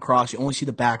crawling across. You only see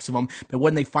the backs of them. But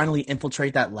when they finally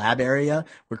infiltrate that lab area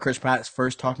where Chris Pratt is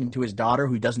first talking to his daughter,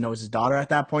 who he doesn't know is his daughter at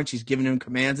that point, she's giving him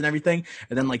commands and everything.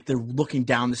 And then like they're looking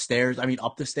down the stairs,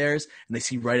 up the stairs, and they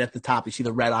see right at the top, you see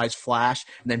the red eyes flash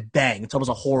and then bang. It's almost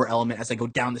a horror element as they go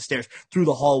down the stairs through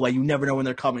the hallway. You never know when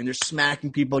they're coming. They're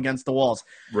smacking people against the walls.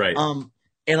 Right.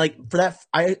 And like for that,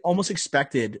 I almost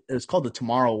expected, it was called the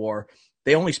Tomorrow War.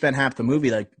 They only spent half the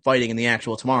movie like fighting in the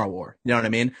actual Tomorrow War. You know what I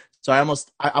mean? So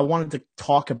I wanted to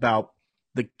talk about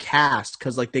the cast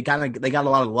because like they got a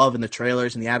lot of love in the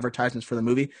trailers and the advertisements for the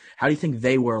movie. How do you think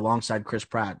they were alongside Chris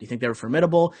Pratt? Do you think they were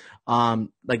formidable?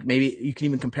 Like maybe you can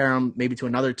even compare them maybe to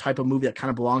another type of movie that kind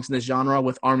of belongs in this genre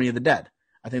with Army of the Dead.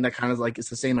 I think that kind of like it's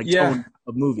the same tone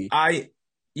of movie.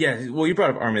 Well, you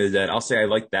brought up Army of the Dead. I'll say I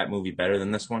liked that movie better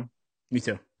than this one. Me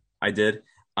too. I did.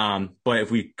 But if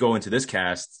we go into this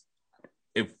cast.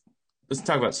 Let's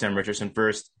talk about Sam Richardson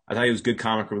first. I thought he was good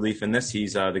comic relief in this.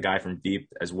 He's the guy from Veep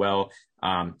as well.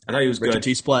 I thought he was Richard good.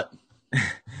 T-Split.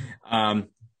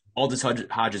 Aldous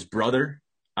Hodge's brother,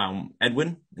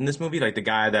 Edwin, in this movie, like the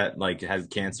guy that like has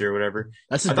cancer or whatever.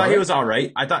 I thought he was all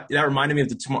right. I thought that reminded me of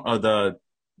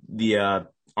the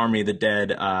Army of the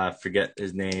Dead. Forget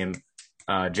his name.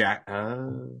 Jack.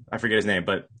 I forget his name,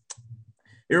 but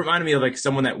it reminded me of like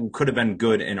someone that could have been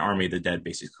good in Army of the Dead.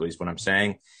 Basically, is what I'm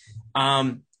saying.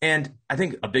 And I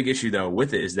think a big issue, though,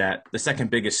 with it is that the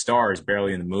second biggest star is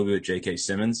barely in the movie with J.K.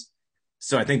 Simmons.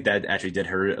 So I think that actually did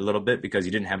hurt it a little bit because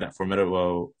he didn't have that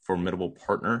formidable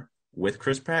partner with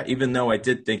Chris Pratt, even though I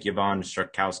did think Yvonne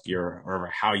Strakowski, or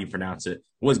how you pronounce it,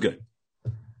 was good.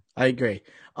 I agree.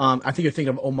 I think you're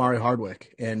thinking of Omari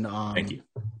Hardwick in Thank you.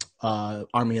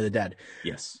 Army of the Dead.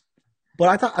 Yes. But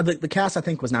I thought the cast, I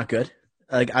think, was not good.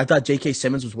 Like I thought J.K.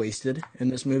 Simmons was wasted in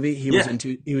this movie. He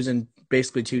was in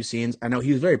basically 2 scenes. I know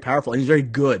he was very powerful and he's very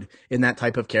good in that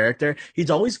type of character. He's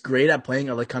always great at playing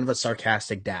like kind of a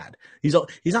sarcastic dad. He's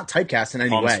not typecast in any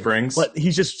Palm way. Springs. But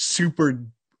he's just super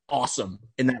awesome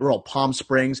in that role. Palm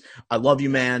Springs, I Love You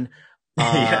Man.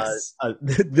 Yes.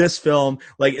 This film,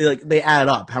 like they add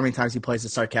up how many times he plays a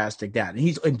sarcastic dad. And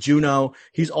he's in Juno.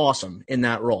 He's awesome in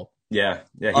that role. Yeah,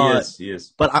 he is. He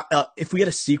is. But if we get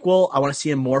a sequel, I want to see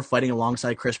him more fighting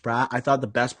alongside Chris Pratt. I thought the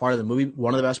best part of the movie,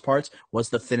 one of the best parts, was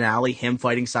the finale, him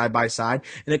fighting side by side,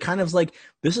 and it kind of like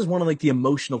this is one of like the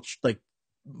emotional like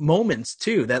moments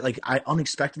too that like I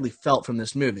unexpectedly felt from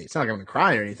this movie. It's not like I'm gonna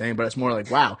cry or anything, but it's more like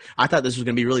wow, I thought this was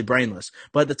gonna be really brainless.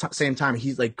 But at the same time,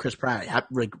 he's like Chris Pratt,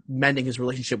 like mending his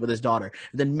relationship with his daughter,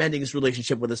 and then mending his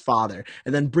relationship with his father,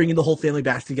 and then bringing the whole family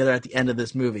back together at the end of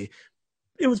this movie.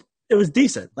 It was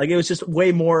decent. Like it was just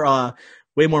way more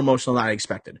emotional than I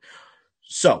expected.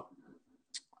 So,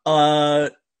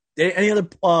 any other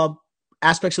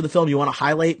aspects of the film you want to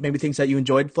highlight? Maybe things that you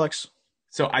enjoyed, Flex?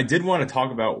 So I did want to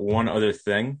talk about one other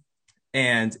thing,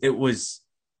 and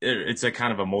it's a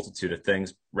kind of a multitude of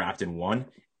things wrapped in one,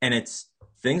 and it's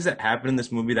things that happened in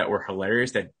this movie that were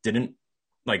hilarious that didn't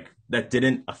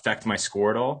affect my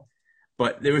score at all.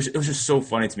 But it was just so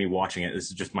funny to me watching it. This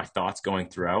is just my thoughts going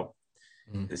throughout.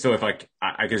 So if I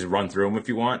can just run through them if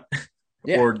you want,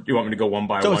 or do you want me to go one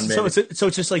by one? So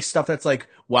it's just like stuff that's like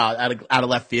wow out of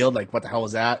left field. Like what the hell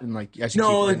was that? And like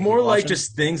more like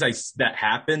just things that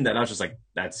happened that I was just like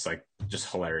that's like just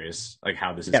hilarious. Like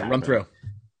how this is happening. Run through.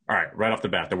 All right, right off the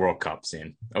bat, the World Cup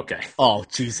scene. Okay. Oh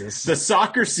Jesus! The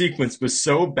soccer sequence was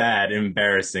so bad and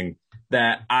embarrassing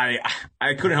that I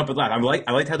couldn't help but laugh.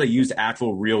 I liked how they used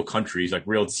actual real countries, like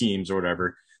real teams or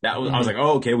whatever. I was like,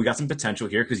 oh, okay, we got some potential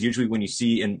here because usually when you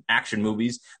see in action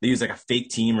movies, they use like a fake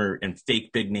team and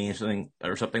fake big names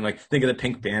or something like. Think of the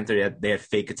Pink Panther; they had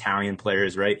fake Italian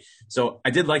players, right? So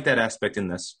I did like that aspect in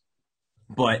this,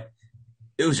 but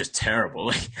it was just terrible.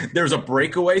 Like there was a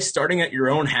breakaway starting at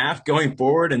your own half, going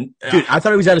forward, and dude, I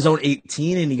thought he was at his own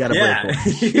 18 and he got a breakaway.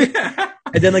 Yeah.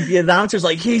 And then, like, the announcer's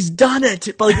like, he's done it.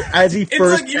 But, like, as he it's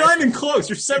like, you're not even close.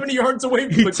 You're 70 yards away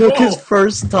from the goal. He took his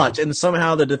first touch, and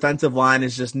somehow the defensive line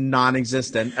is just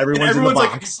non-existent. Everyone's in the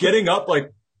box. Like, getting up,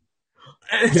 like,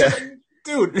 like,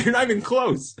 dude, you're not even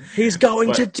close. He's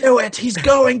going to do it. He's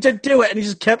going to do it. And he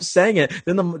just kept saying it.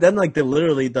 Then,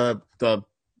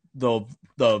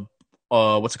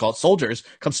 what's it called? Soldiers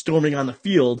come storming on the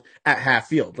field at half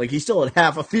field. Like he's still at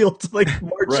half a field to like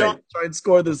march on and try and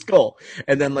score this goal.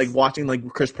 And then like watching like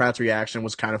Chris Pratt's reaction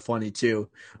was kind of funny too.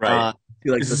 Right.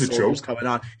 Like the soldiers coming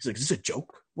on. He's like, "Is this a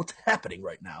joke? What's happening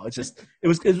right now?" It's just it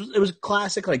was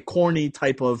classic like corny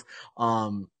type of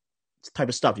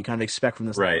stuff you kind of expect from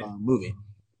this movie.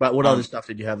 But what other stuff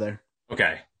did you have there?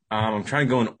 Okay. I'm trying to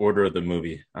go in order of the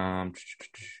movie.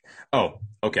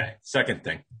 Okay. Second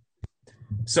thing.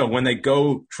 So when they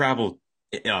go travel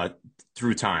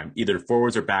through time, either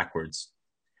forwards or backwards,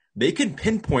 they can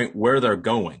pinpoint where they're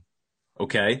going.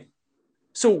 Okay.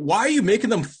 So why are you making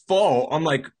them fall on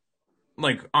like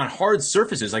on hard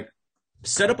surfaces? Like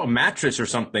set up a mattress or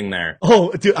something there.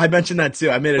 Oh, dude, I mentioned that too.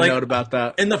 I made a note about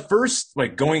that. In the first,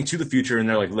 like going to the future and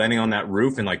they're like landing on that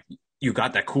roof and like you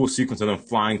got that cool sequence of them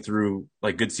flying through,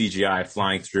 like good CGI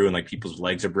flying through and like people's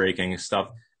legs are breaking and stuff.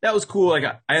 That was cool. Like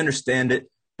I understand it,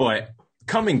 but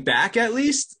coming back at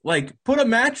least, like put a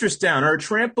mattress down or a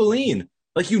trampoline.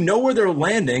 Like you know where they're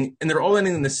landing and they're all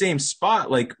landing in the same spot.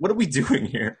 Like what are we doing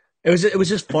here? It was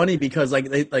just funny because like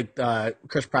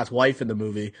Chris Pratt's wife in the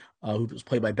movie, who was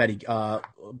played by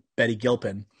Betty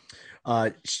Gilpin,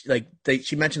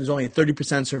 she mentioned there's only a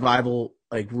 30% survival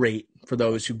like rate for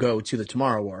those who go to the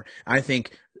Tomorrow War. And I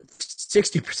think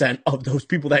 60% of those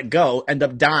people that go end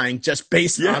up dying just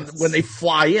based on when they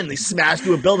fly in, they smash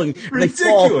through a building, and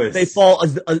they fall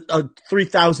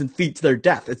 3,000 feet to their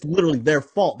death. It's literally their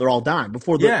fault. They're all dying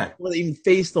before they even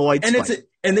face the white spike.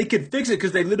 And they could fix it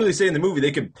because they literally say in the movie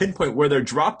they could pinpoint where their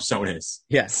drop zone is.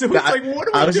 Yeah. So it's like, what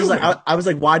are we doing? I was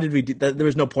like, why did we do that? There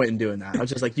was no point in doing that. I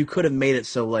was just like, you could have made it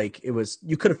so like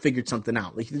you could have figured something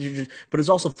out. Like, but it's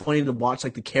also funny to watch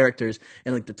like the characters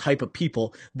and like the type of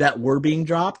people that were being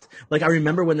dropped. Like I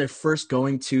remember when they're first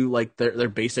going to like their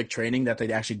basic training that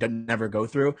they actually never go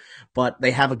through, but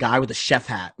they have a guy with a chef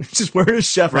hat, just wearing a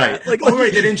chef hat. Like, they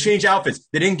didn't change outfits.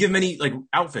 They didn't give them any like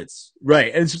outfits.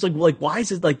 Right. And it's just like why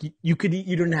is it like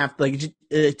you don't have to, like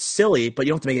it's silly, but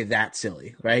you don't have to make it that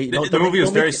silly, right? The movie was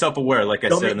very self-aware, like I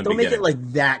said in the beginning. Don't make it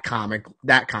like that comic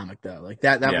though, like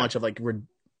that much of like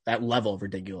that level of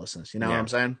ridiculousness. You know what I'm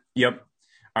saying? Yep.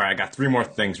 All right, I got 3 more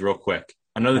things real quick.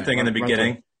 Another thing in the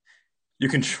beginning, you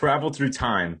can travel through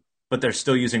time, but they're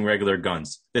still using regular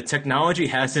guns. The technology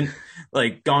hasn't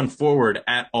like gone forward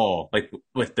at all, like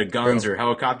with the guns or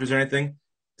helicopters or anything.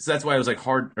 So that's why it was like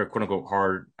hard, or quote unquote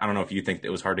hard. I don't know if you think it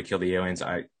was hard to kill the aliens.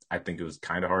 I think it was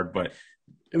kind of hard, but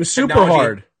it was super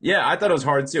hard. Yeah, I thought it was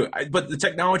hard too. But the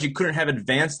technology couldn't have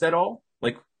advanced at all,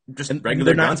 like just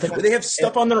regular guns. They have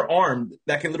stuff on their arm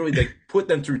that can literally like put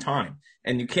them through time,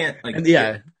 and you can't like.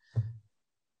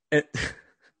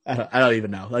 I don't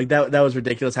even know. Like that was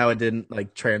ridiculous how it didn't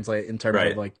like translate in terms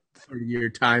Right. of like 30-year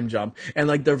time jump, and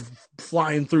like they're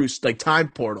flying through like time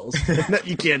portals.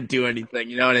 You can't do anything.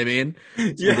 You know what I mean?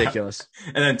 It's ridiculous.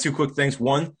 And then two quick things.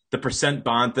 One, the percent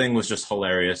bond thing was just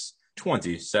hilarious.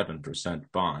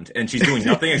 27% bond, and she's doing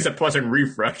nothing except pressing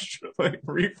refresh. Like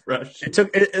refresh.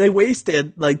 They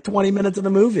wasted like 20 minutes of the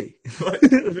movie.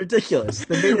 It was ridiculous.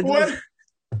 They made it What?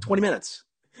 20 minutes.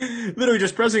 Literally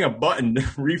just pressing a button,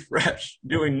 refresh,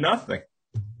 doing nothing.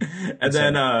 And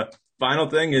then final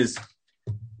thing is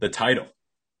the title.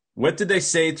 What did they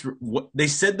say? They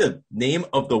said the name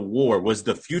of the war was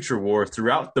the Future War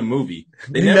throughout the movie.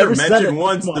 They never mentioned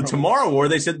once the Tomorrow War.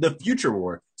 They said the Future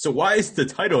War. So why is the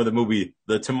title of the movie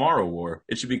the Tomorrow War?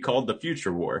 It should be called the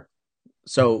Future War.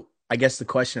 So I guess the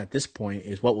question at this point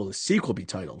is, what will the sequel be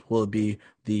titled? Will it be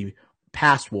the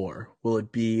past war? Will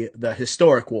it be the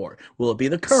historic war? Will it be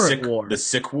the current war? The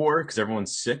sick war because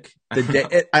everyone's sick.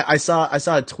 I saw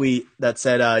a tweet that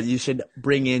said you should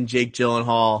bring in Jake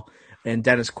Gyllenhaal and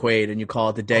Dennis Quaid, and you call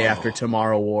it the Day After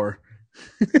Tomorrow War.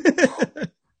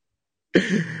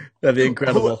 That'd be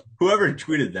incredible. Whoever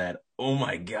tweeted that, oh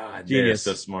my God, Genius.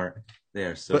 They're so smart. They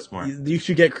are so smart. You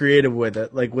should get creative with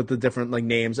it, like with the different like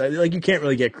names. Like you can't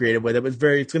really get creative with it, but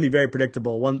it's gonna be very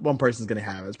predictable. One person's gonna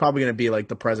have it. It's probably gonna be like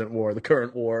the present war, the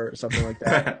current war, or something like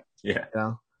that. Yeah, you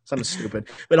know, something stupid.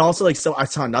 But also, like, so I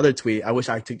saw another tweet. I wish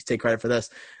I could take credit for this.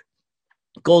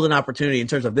 Golden opportunity in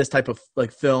terms of this type of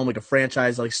like film, like a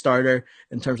franchise like starter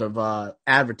in terms of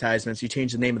advertisements. You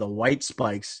change the name of the White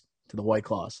Spikes to the White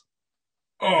Claws.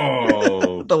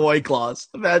 Oh, the White Claws!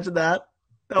 Imagine that.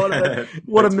 That would have been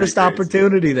what a missed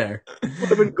opportunity there. Would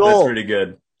have been gold. That's pretty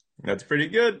good. That's pretty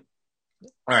good.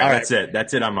 All right, that's it.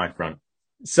 That's it on my front.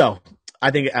 So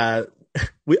I think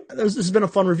this has been a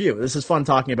fun review. This is fun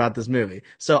talking about this movie.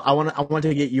 So I want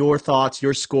to get your thoughts,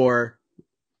 your score.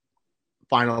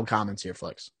 Final comments here,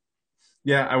 Flex.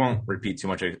 Yeah, I won't repeat too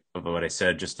much of what I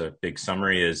said. Just a big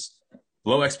summary is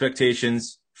low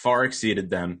expectations, far exceeded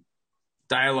them.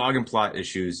 Dialogue and plot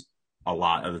issues a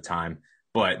lot of the time.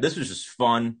 But this was just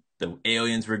fun. The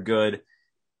aliens were good.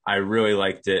 I really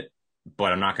liked it.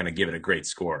 But I'm not going to give it a great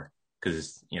score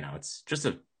because, it's just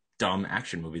a dumb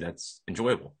action movie that's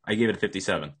enjoyable. I gave it a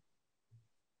 57.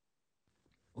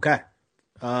 Okay.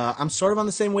 I'm sort of on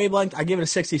the same wavelength. I gave it a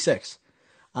 66.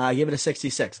 I gave it a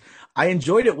 66. I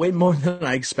enjoyed it way more than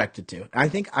I expected to. I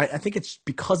think it's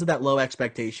because of that low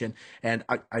expectation. And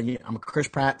I'm a Chris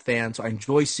Pratt fan, so I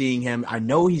enjoy seeing him. I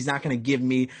know he's not going to give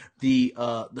me the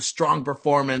strong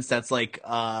performance that's like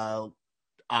a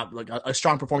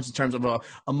strong performance in terms of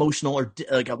emotional or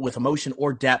with emotion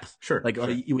or depth, sure,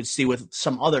 you would see with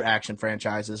some other action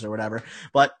franchises or whatever.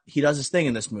 But he does his thing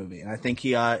in this movie, and I think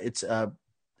I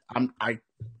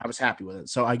was happy with it.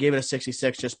 So I gave it a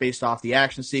 66 just based off the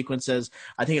action sequences.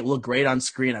 I think it looked great on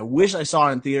screen. I wish I saw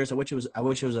it in theaters. I wish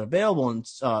it was available in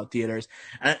theaters.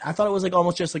 And I thought it was like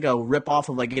almost just like a rip off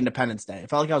of like Independence Day. It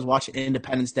felt like I was watching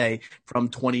Independence Day from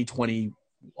 2020,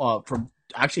 from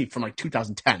like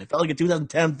 2010. It felt like a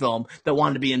 2010 film that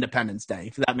wanted to be Independence Day,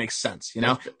 if that makes sense, you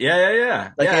know?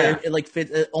 Yeah. It like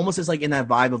fit. It almost is like in that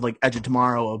vibe of like Edge of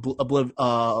Tomorrow,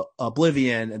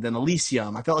 Oblivion, and then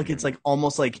Elysium. I felt like it's like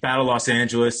almost like Battle Los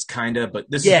Angeles, kind of, but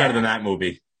this is better than that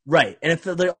movie. Right. And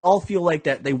they all feel like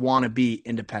that they want to be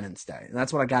Independence Day. And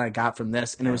that's what I got from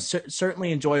this. And it was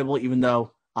certainly enjoyable, even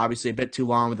though obviously a bit too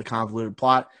long with the convoluted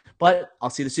plot. But I'll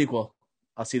see the sequel.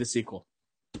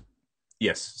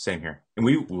 Yes, same here. And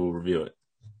we will review it.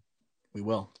 We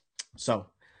will. So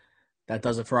that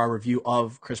does it for our review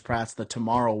of Chris Pratt's The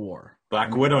Tomorrow War.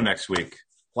 Black Widow next week.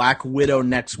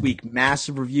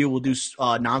 Massive review. We'll do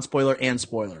non-spoiler and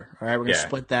spoiler. All right, we're going to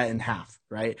split that in half,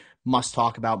 right? Must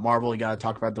talk about Marvel. You got to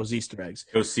talk about those Easter eggs.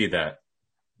 Go see that.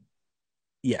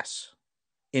 Yes.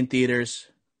 In theaters.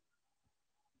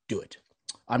 Do it.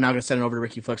 I'm now going to send it over to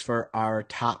Ricky Flicks for our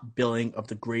top billing of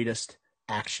the greatest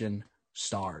action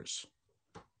stars.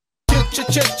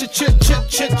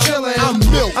 Chillin'. I'm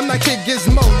Bill. I'm not Kid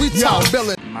Gizmo. We top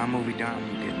billing. My movie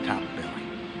done, we get top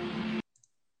billing.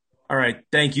 All right.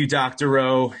 Thank you, Dr.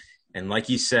 O. And like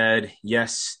you said,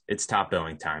 yes, it's top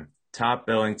billing time.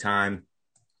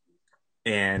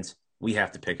 And we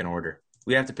have to pick an order.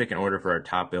 For our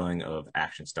top billing of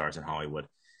action stars in Hollywood.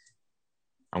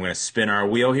 I'm going to spin our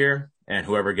wheel here, and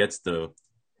whoever gets the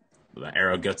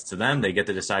arrow gets to them, they get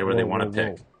to decide where they want to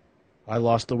pick. I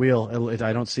lost the wheel.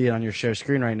 I don't see it on your share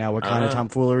screen right now. What kind of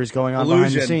tomfoolery is going on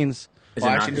behind the scenes?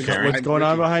 What's going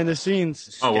on behind the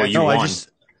scenes? Oh, well, you won.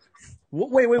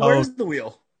 Wait, where's the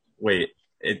wheel?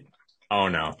 Oh,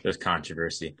 no, there's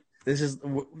controversy. There's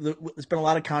been a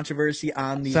lot of controversy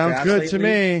on the Sounds good lately. to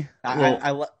me.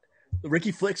 The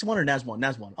Ricky Flicks one or Nez one?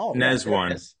 Nez one. Oh, Nez yeah,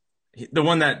 won. The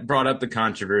one that brought up the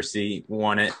controversy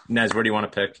won it. Nez, where do you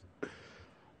want to pick?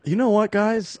 You know what,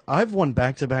 guys? I've won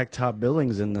back-to-back top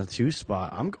billings in the 2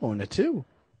 spot. I'm going to 2.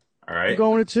 All right. I'm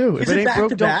going to 2. If it ain't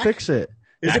broke, don't fix it.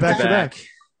 It's back-to-back.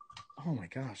 Oh, my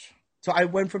gosh. So I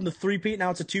went from the 3-peat, now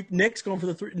it's a 2. Nick's going for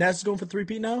the 3. Nez is going for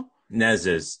 3-peat now? Nez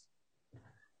is.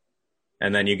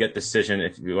 And then you get decision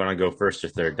if you want to go first or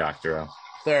third, Dr. O.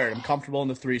 Third. I'm comfortable in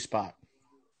the 3 spot.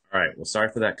 All right. Well, sorry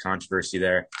for that controversy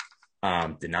there.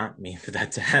 Did not mean for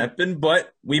that to happen,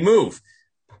 but we move.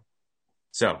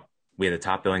 So we have the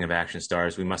top billing of action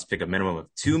stars. We must pick a minimum of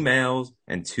 2 males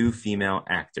and 2 female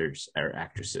actors or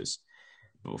actresses.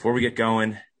 But before we get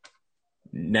going,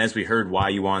 Nez, we heard why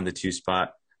you wanted the 2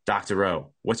 spot. Dr.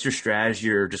 O, what's your strategy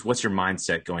or just what's your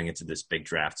mindset going into this big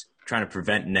draft, trying to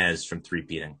prevent Nez from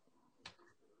 3-peating?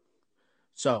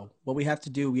 So what we have to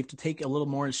do, we have to take a little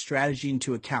more strategy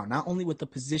into account, not only with the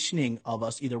positioning of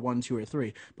us, either 1, 2, or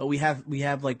 3, but we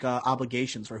have like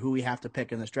obligations for who we have to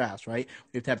pick in this draft, right?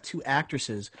 We have to have 2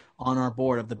 actresses on our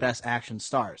board of the best action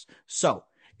stars. So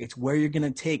it's where you're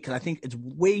going to take, because I think it's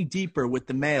way deeper with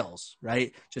the males,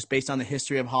 right? Just based on the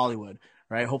history of Hollywood,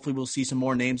 right? Hopefully we'll see some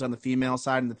more names on the female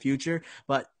side in the future,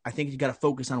 but I think you got to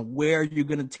focus on where you're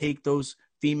going to take those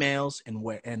females and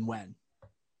where and when.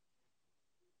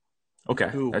 Okay.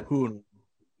 Who?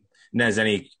 Nez,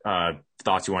 any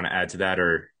thoughts you want to add to that,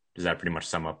 or does that pretty much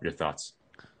sum up your thoughts?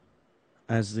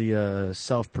 As the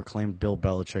self-proclaimed Bill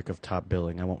Belichick of top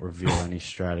billing, I won't reveal any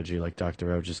strategy like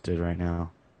Dr. O just did right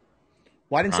now.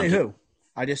 Well, I didn't say who.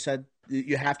 I just said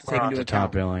you have to take into account.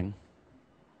 Top billing.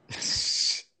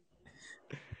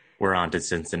 We're on to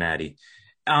Cincinnati.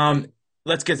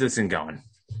 Let's get this thing going.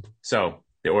 So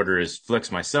the order is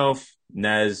Flicks, myself,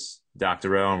 Nez,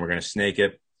 Dr. O, and we're going to snake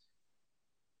it.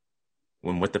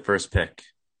 When with the first pick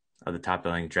of the top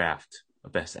billing draft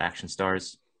of best action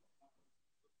stars,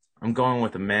 I'm going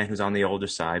with a man who's on the older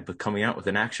side, but coming out with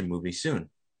an action movie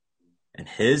soon. And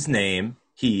his name,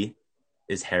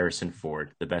 is Harrison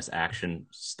Ford, the best action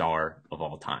star of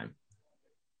all time,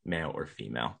 male or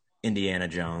female. Indiana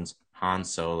Jones, Han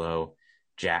Solo,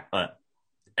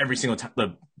 every single time,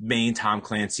 the main Tom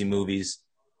Clancy movies,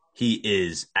 he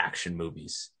is action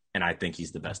movies. And I think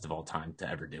he's the best of all time to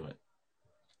ever do it.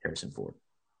 Harrison Ford.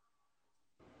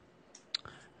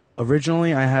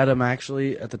 Originally, I had him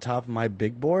actually at the top of my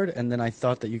big board, and then I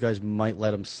thought that you guys might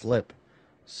let him slip.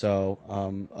 So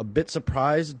a bit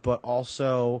surprised, but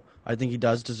also I think he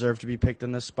does deserve to be picked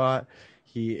in this spot.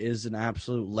 He is an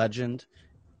absolute legend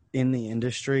in the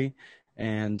industry,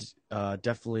 and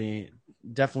definitely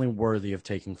worthy of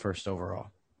taking first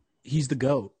overall. He's the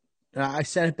GOAT. I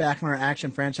said it back in our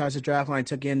action franchises draft when I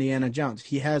took Indiana Jones.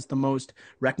 He has the most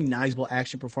recognizable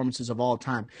action performances of all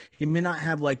time. He may not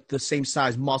have like the same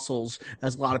size muscles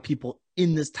as a lot of people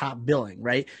in this top billing,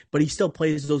 right? But he still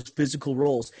plays those physical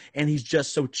roles, and he's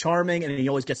just so charming, and he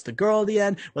always gets the girl at the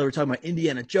end. Whether we're talking about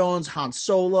Indiana Jones, Han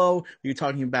Solo, you're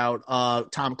talking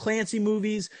about Tom Clancy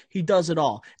movies, he does it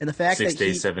all. And the fact 6 that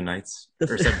days, 7 nights,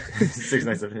 or 6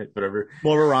 nights, 7 nights, whatever.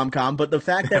 More of a rom-com, but the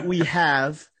fact that we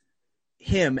have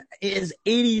him is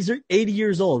 80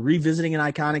 years old revisiting an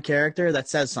iconic character, that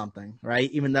says something, right?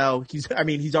 Even though he's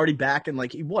already back, and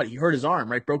like he hurt his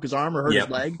arm, right? Broke his arm or hurt his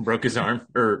leg? Broke his arm,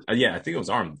 or I think it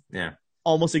was arm. Yeah.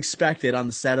 Almost expected on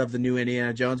the set of the new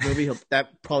Indiana Jones movie.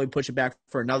 That probably push it back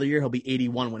for another year. He'll be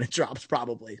 81 when it drops,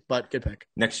 probably. But good pick.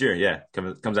 Next year, yeah,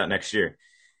 comes out next year.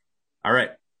 All right,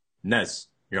 Nez,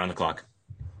 you're on the clock.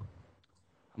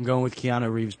 I'm going with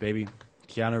Keanu Reeves, baby.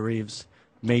 Keanu Reeves,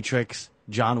 Matrix,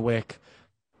 John Wick.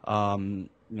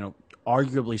 Arguably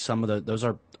those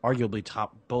are arguably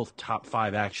both top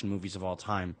 5 action movies of all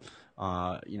time.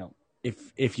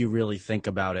 If you really think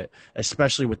about it,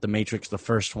 especially with The Matrix, the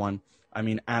first one, I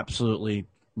mean, absolutely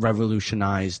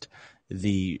revolutionized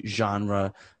the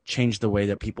genre, changed the way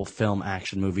that people film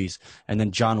action movies. And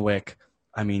then John Wick,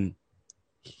 I mean,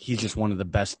 he's just one of the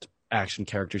best action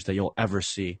characters that you'll ever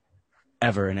see,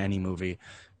 ever in any movie.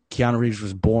 Keanu Reeves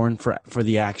was born for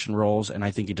the action roles, and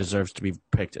I think he deserves to be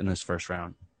picked in this first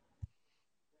round.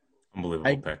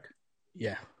 Unbelievable pick.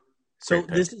 Yeah. So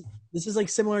this is like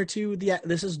similar to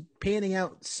this is panning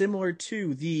out similar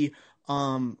to the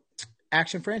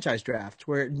action franchise draft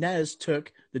where Nez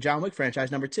took the John Wick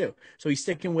franchise number 2. So he's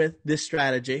sticking with this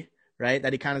strategy, right?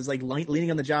 That he kind of is like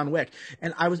leaning on the John Wick.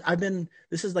 And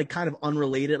this is like kind of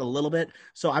unrelated a little bit.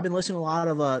 So I've been listening to a lot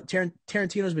of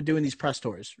Tarantino's been doing these press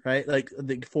tours, right? Like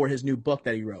for his new book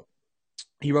that he wrote.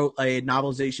 He wrote a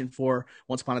novelization for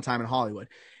Once Upon a Time in Hollywood.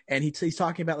 And he's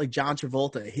talking about like John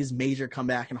Travolta, his major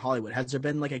comeback in Hollywood. Has there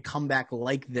been like a comeback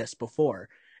like this before?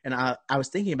 And I was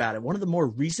thinking about it. One of the more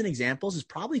recent examples is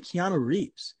probably Keanu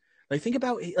Reeves. Like, think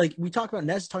about, like, we talk about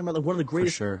Nez talking about like one of the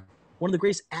greatest, one of the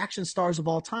greatest action stars of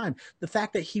all time. The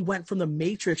fact that he went from the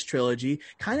Matrix trilogy,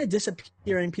 kind of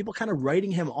disappearing, people kind of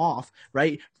writing him off,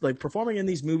 right? Like performing in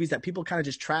these movies that people kind of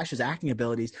just trash his acting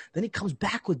abilities. Then he comes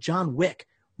back with John Wick,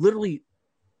 literally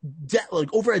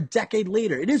like over a decade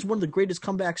later. It is one of the greatest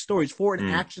comeback stories for an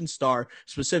action star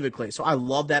specifically. So I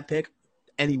love that pick.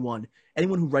 Anyone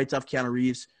who writes off Keanu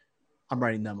Reeves, I'm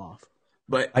writing them off.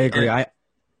 But I agree. I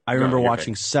remember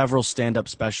watching several stand-up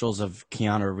specials of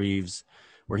Keanu Reeves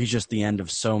where he's just the end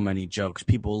of so many jokes.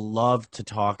 People love to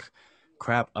talk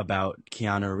crap about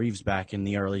Keanu Reeves back in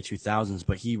the early 2000s,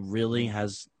 but he really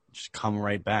has just come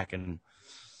right back, and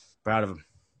proud of him.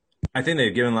 I think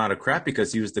they've given a lot of crap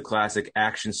because he was the classic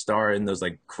action star in those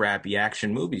like crappy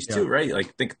action movies too, right?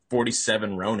 Like think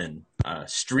 47 Ronin,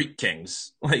 Street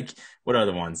Kings, like what are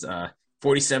the ones?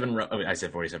 47. I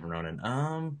said 47 Ronin.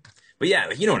 But yeah,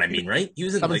 like, you know what I mean, right? He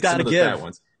was in like some of those bad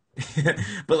ones.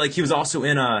 But like he was also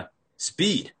in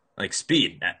Speed,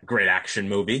 that great action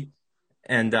movie.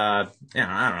 And I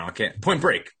don't know, Point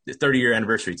Break, the 30-year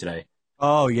anniversary today.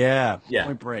 Oh yeah.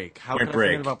 Point Break. How could I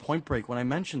forget about Point Break when I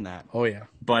mentioned that? Oh yeah.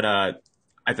 But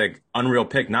I think unreal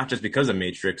pick, not just because of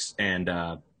Matrix and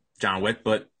John Wick,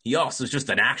 but he also is just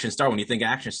an action star. When you think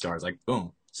action stars, like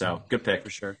boom. So good pick for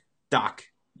sure. Doc,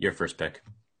 your first pick.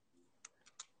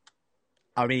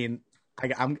 I mean,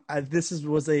 this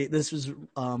was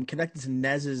connected to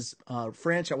Nez's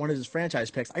franchise, one of his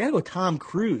franchise picks. I gotta go with Tom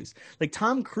Cruise. Like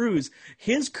Tom Cruise,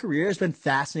 his career has been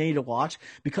fascinating to watch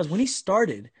because when he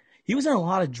started, he was in a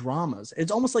lot of dramas.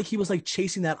 It's almost like he was like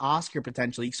chasing that Oscar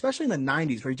potentially, especially in the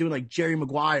 90s where he's doing like Jerry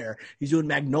Maguire, he's doing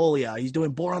Magnolia, he's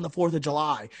doing Born on the 4th of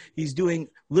July. He's doing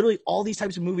literally all these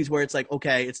types of movies where it's like,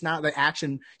 okay, it's not the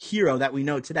action hero that we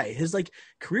know today. His like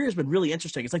career has been really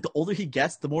interesting. It's like the older he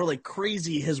gets, the more like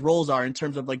crazy his roles are in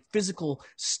terms of like physical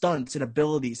stunts and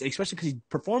abilities, especially because he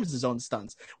performs his own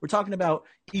stunts. We're talking about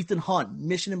Ethan Hunt,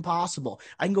 Mission Impossible.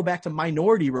 I can go back to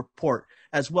Minority Report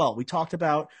as well. We talked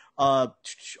about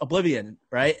Oblivion,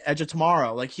 right? Edge of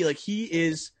Tomorrow. Like he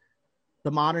is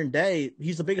the modern day.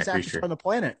 He's the biggest action star on the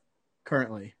planet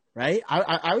currently, right?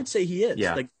 I would say he is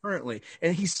like currently,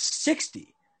 and he's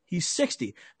 60. He's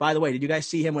 60. By the way, did you guys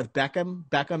see him with Beckham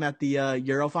at the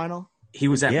Euro final? He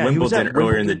was at Wimbledon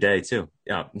earlier in the day too.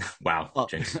 Yeah. Wow. Oh.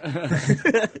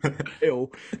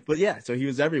 Ew. But yeah, so he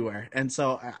was everywhere. And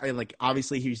so I like,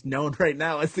 obviously he's known right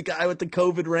now as the guy with the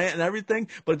COVID rant and everything,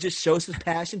 but it just shows his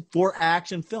passion for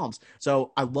action films.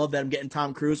 So I love that I'm getting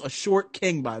Tom Cruise, a short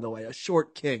king, by the way, a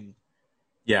short king.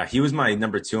 Yeah. He was my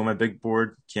number 2 on my big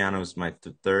board. Keanu was my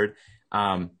third.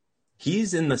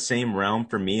 He's in the same realm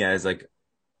for me as like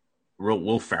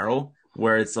Will Ferrell,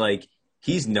 where it's like,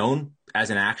 he's known as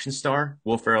an action star.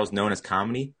 Will Ferrell is known as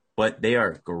comedy, but they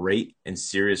are great in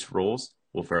serious roles.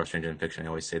 Will Ferrell, Stranger Than Fiction. I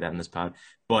always say that in this pod.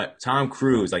 But Tom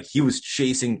Cruise, like he was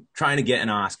trying to get an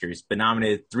Oscar. He's been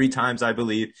nominated 3 times, I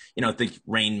believe. You know, think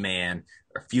Rain Man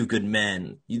or A Few Good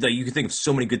Men. You can think of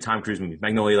so many good Tom Cruise movies.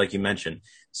 Magnolia, like you mentioned.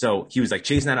 So he was like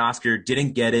chasing that Oscar,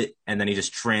 didn't get it, and then he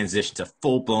just transitioned to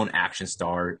full-blown action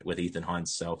star with Ethan Hunt.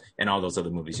 So, and all those other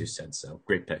movies you said. So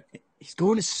great pick. He's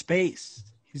going to space.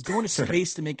 He's going to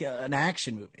space to make an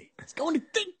action movie. He's going to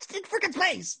freaking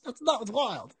space. That's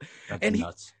wild. That's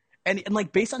nuts. And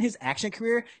like based on his action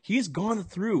career, he's gone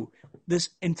through this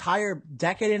entire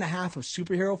decade and a half of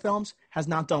superhero films, has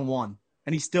not done one.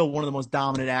 And he's still one of the most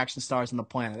dominant action stars on the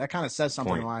planet. That kind of says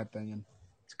something in my opinion.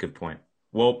 It's a good point.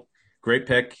 Well, great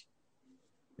pick.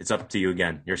 It's up to you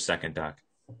again. You're second, Doc.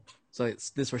 So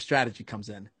this is where strategy comes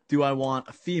in. Do I want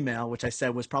a female, which I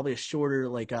said was probably a shorter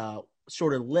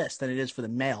list than it is for the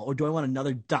male, or do I want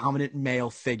another dominant male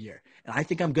figure? And I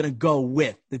think I'm going to go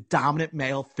with the dominant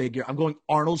male figure. I'm going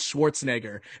Arnold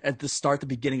Schwarzenegger at the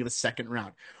beginning of the second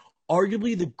round.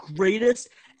 Arguably the greatest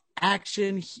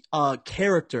action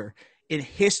character in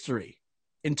history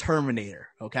in Terminator,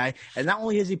 okay? And not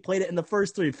only has he played it in the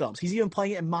first 3 films, he's even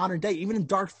playing it in modern day. Even in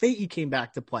Dark Fate, he came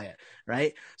back to play it,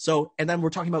 right? So, and then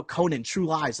we're talking about Conan, True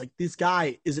Lies. Like this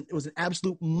guy was an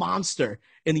absolute monster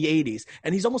in the 80s,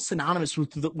 and he's almost synonymous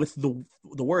with the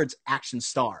words action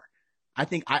star. At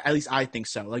least I think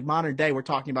so. Like modern day, we're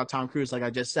talking about Tom Cruise, like I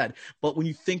just said. But when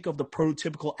you think of the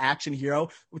prototypical action hero,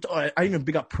 I even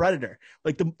big up Predator,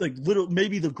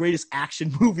 maybe the greatest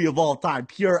action movie of all time,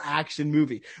 pure action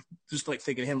movie. Just like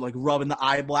thinking of him, like rubbing the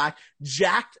eye black,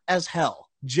 jacked as hell.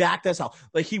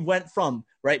 Like he went from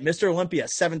Mr. Olympia,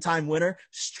 7-time winner,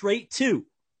 straight to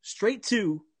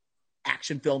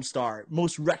action film star,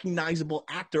 most recognizable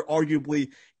actor,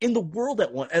 arguably in the world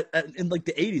in like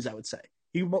the 80s, I would say.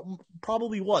 He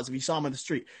probably was if you saw him on the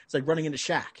street. It's like running into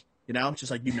Shaq, you know? It's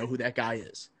just like, you know who that guy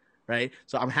is, right?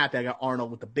 So I'm happy I got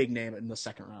Arnold with the big name in the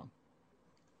second round.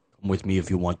 Come with me if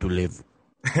you want to live.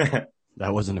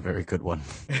 That wasn't a very good one.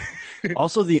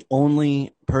 Also, the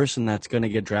only person that's going to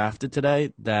get drafted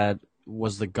today that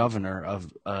was the governor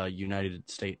of United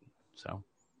States. So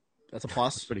that's a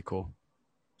plus. That's pretty cool.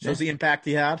 Shows the impact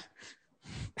he had.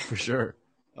 For sure.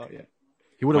 Oh, yeah.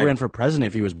 He would have ran for president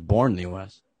if he was born in the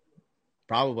U.S.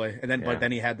 Probably. And then, but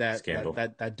then he had that scandal.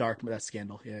 that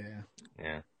scandal.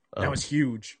 Yeah. That was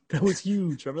huge. That was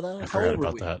huge. Remember that? I forgot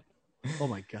about that. Oh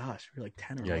my gosh, we were like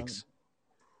 10 or 11. Yikes.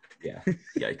 Yeah.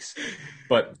 Yikes.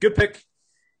 But good pick.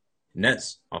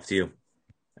 Nez, off to you.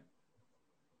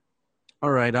 All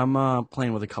right, I'm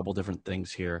playing with a couple different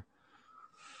things here.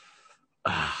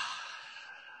 I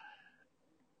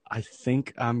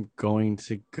think I'm going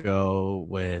to go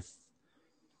with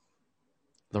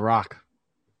The Rock.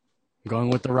 I'm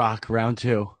going with The Rock, round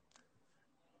 2.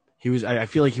 I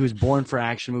feel like he was born for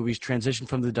action movies, transitioned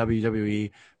from the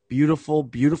WWE. Beautiful,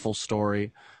 beautiful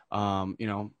story,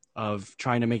 of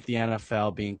trying to make the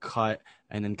NFL, being cut,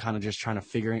 and then kind of just trying to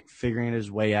figuring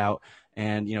his way out.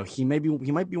 And, he might be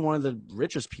one of the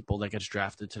richest people that gets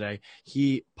drafted today.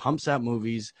 He pumps out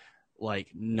movies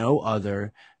like no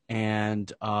other. And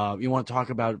you want to talk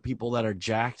about people that are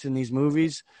jacked in these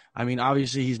movies? I mean,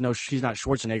 obviously he's not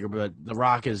Schwarzenegger, but The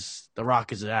Rock is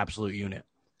an absolute unit.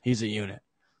 He's a unit.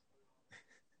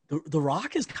 The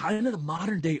Rock is kind of the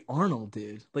modern day Arnold,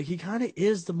 dude. Like he kind of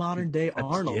is the modern day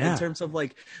Arnold in terms of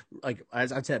like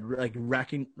as I said, like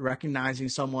recognizing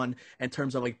someone in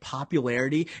terms of like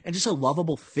popularity and just a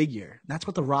lovable figure. That's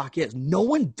what The Rock is. No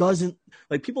one doesn't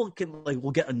like people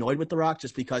will get annoyed with The Rock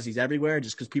just because he's everywhere,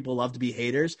 just because people love to be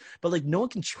haters. But like no one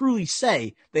can truly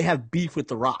say they have beef with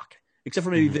The Rock. Except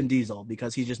for maybe Vin Diesel,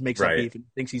 because he just makes up beef and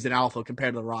thinks he's an alpha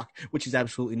compared to The Rock, which he's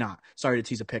absolutely not. Sorry to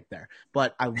tease a pick there.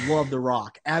 But I love The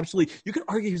Rock. Absolutely. You could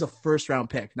argue he's a first-round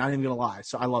pick. Not even going to lie.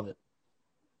 So I love it.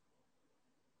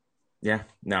 Yeah.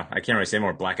 No, I can't really say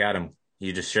more. Black Adam.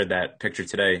 You just shared that picture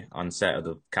today on set of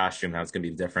the costume, how it's going to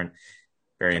be different.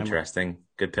 Very interesting.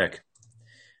 Good pick.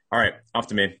 All right. Off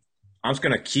to me. I'm just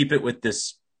going to keep it with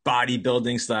this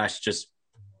bodybuilding / just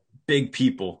big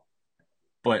people,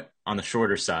 but on the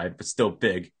shorter side, but still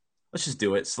big. Let's just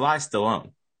do it. Sly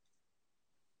Stallone.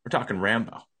 We're talking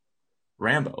Rambo.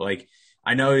 Like,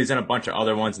 I know he's in a bunch of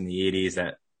other ones in the 80s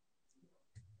that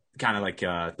kind of like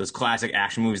those classic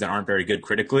action movies that aren't very good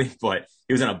critically, but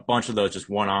he was in a bunch of those just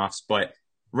one-offs. But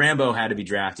Rambo had to be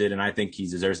drafted, and I think he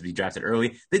deserves to be drafted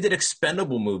early. They did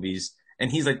Expendable movies,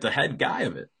 and he's like the head guy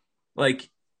of it.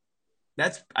 Like,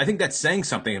 I think that's saying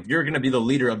something if you're going to be the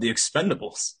leader of the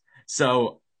Expendables.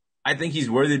 So I think he's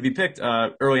worthy to be picked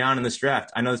early on in this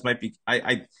draft. I know this might be.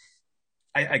 I'm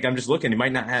just looking.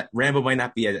 Rambo might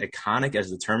not be as iconic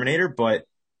as the Terminator, but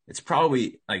it's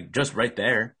probably like just right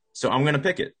there. So I'm gonna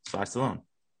pick it. Sly Stallone.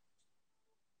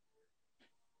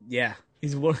 Yeah,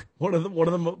 he's one of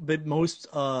the most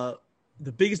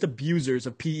the biggest abusers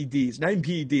of PEDs. Not even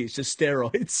PEDs, just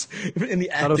steroids in the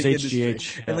acting industry.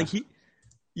 HGH, and like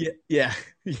yeah.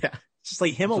 Just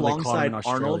like him alongside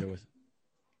Arnold.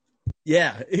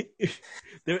 Yeah,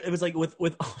 it was like with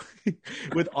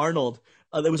Arnold,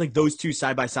 it was like those two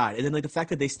side by side, and then like the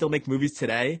fact that they still make movies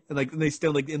today, and like they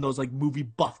still like in those like movie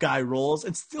buff guy roles,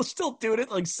 and still doing it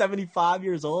like 75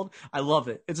 years old. I love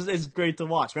it. It's great to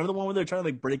watch. Remember the one where they're trying to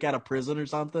like break out of prison or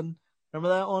something?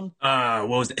 Remember that one? What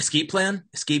was it? Escape Plan,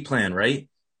 right?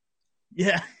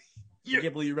 Yeah. I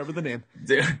can't believe you remember the name.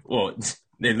 Well,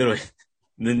 they literally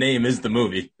the name is the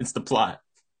movie. It's the plot.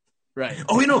 Right.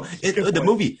 Oh, the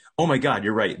movie. Oh my God,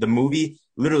 you're right. The movie,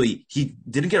 literally, he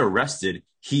didn't get arrested.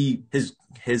 His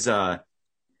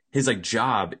like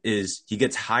job is he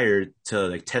gets hired to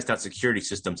like test out security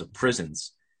systems of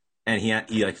prisons, and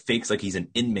he like fakes like he's an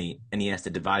inmate, and he has to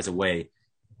devise a way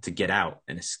to get out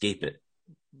and escape it.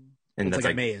 And it's that's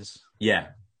like a maze. Yeah.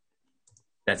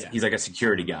 He's like a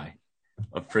security guy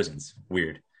of prisons.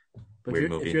 Weird. But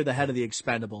Weird movie. If you're the head of the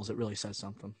Expendables, it really says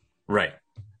something. Right.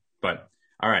 But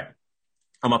all right.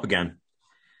 I'm up again.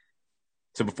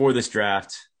 So before this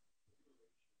draft,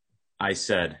 I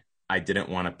said I didn't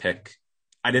want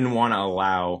to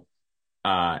allow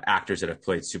actors that have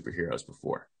played superheroes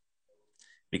before,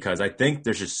 because I think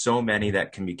there's just so many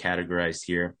that can be categorized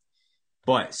here.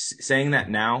 But saying that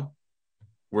now,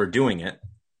 we're doing it.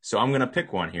 So I'm going to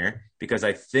pick one here because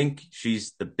I think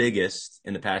she's the biggest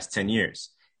in the past 10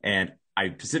 years. And I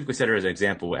specifically said her as an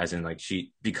example, as in like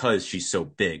because she's so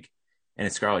big. And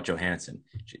it's Scarlett Johansson.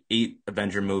 She 8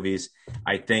 Avenger movies.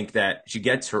 I think that she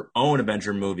gets her own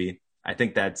Avenger movie. I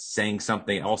think that's saying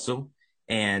something also.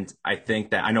 And I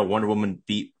think that I know Wonder Woman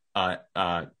beat Black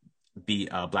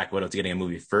Widow to getting a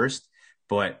movie first,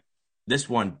 but this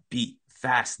one beat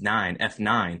Fast 9,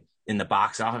 F9 in the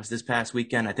box office this past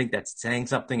weekend. I think that's saying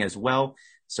something as well.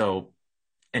 So,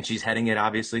 and she's heading it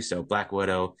obviously. So Black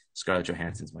Widow, Scarlett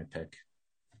Johansson's my pick.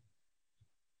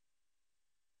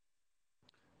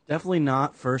 Definitely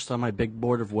not first on my big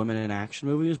board of women in action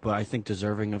movies, but I think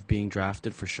deserving of being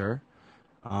drafted for sure.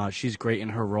 She's great in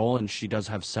her role, and she does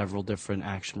have several different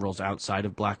action roles outside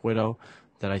of Black Widow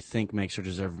that I think makes her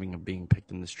deserving of being picked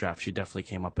in this draft. She definitely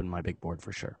came up in my big board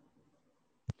for sure.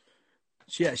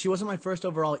 Yeah, she wasn't my first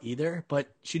overall either, but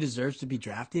she deserves to be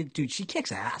drafted. Dude, she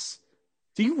kicks ass.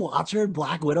 Do you watch her in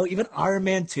Black Widow, even Iron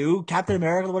Man 2, Captain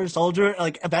America, the Winter Soldier,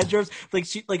 like Avengers, like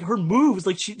she, like her moves,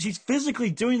 like she's physically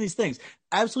doing these things.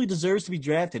 Absolutely deserves to be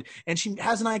drafted. And she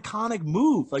has an iconic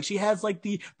move. Like she has like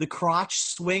the crotch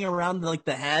swing around like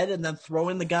the head and then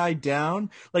throwing the guy down.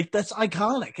 Like that's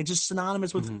iconic. It's just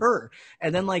synonymous with her.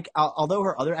 And then like, although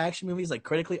her other action movies like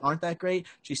critically aren't that great,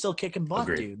 she's still kicking butt,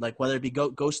 dude. Like whether it be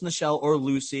Ghost in the Shell or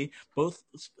Lucy, both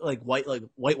like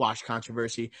whitewash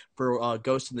controversy for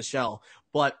Ghost in the Shell.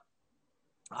 But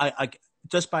I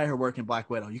just by her work in Black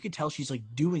Widow, you can tell she's like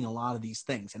doing a lot of these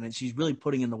things, and then she's really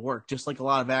putting in the work, just like a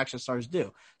lot of action stars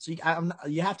do. So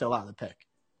you have to allow the pick.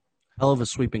 Hell of a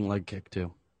sweeping leg kick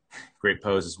too. Great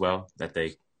pose as well.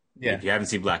 If you haven't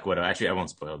seen Black Widow, actually I won't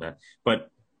spoil that. But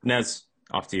Nez,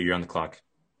 off to you. You're on the clock.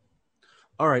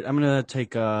 All right, I'm gonna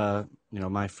take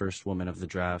my first woman of the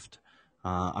draft.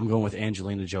 I'm going with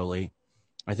Angelina Jolie.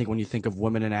 I think when you think of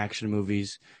women in action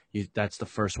movies, that's the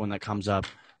first one that comes up.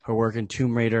 Her work in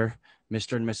Tomb Raider,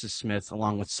 Mr. and Mrs. Smith,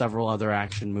 along with several other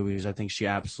action movies, I think she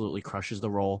absolutely crushes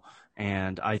the role.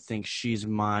 And I think she's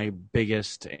my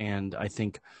biggest and I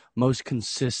think most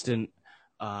consistent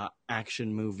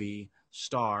action movie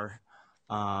star.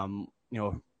 I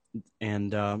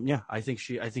think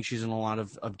she's in a lot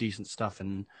of decent stuff,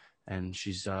 and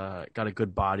she's got a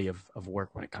good body of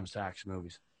work when it comes to action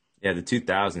movies. Yeah, the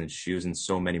 2000s, she was in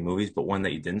so many movies, but one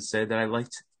that you didn't say that I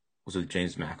liked was with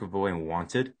James McAvoy and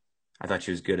Wanted. I thought she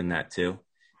was good in that too.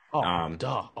 Oh,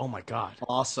 duh. Oh, my God.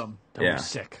 Awesome. That was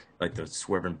sick. Like the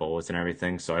swerving bullets and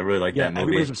everything. So I really like that movie.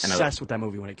 Everybody was obsessed with that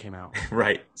movie when it came out.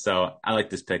 Right. So I like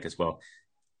this pick as well.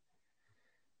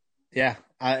 Yeah,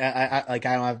 I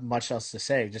don't have much else to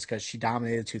say just because she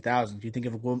dominated 2000. If you think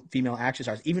of female action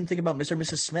stars, even think about Mr. and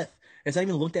Mrs. Smith. It's not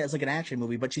even looked at as like an action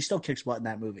movie, but she still kicks butt in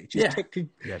that movie.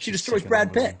 She destroys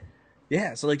Brad Pitt.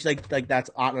 Yeah, so like that's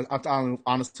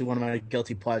honestly one of my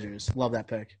guilty pleasures. Love that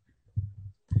pick.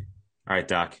 All right,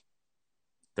 Doc.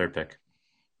 Third pick.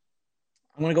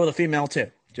 I'm gonna go with a female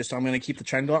too. I'm gonna keep the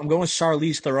trend going. I'm going with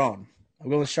Charlize Theron.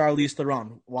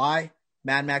 Why?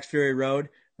 Mad Max Fury Road.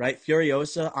 Right,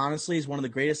 Furiosa honestly is one of the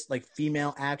greatest like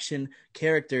female action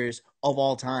characters of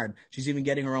all time. She's even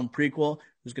getting her own prequel.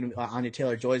 Who's going to be Anya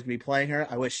Taylor-Joy is going to be playing her.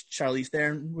 I wish Charlize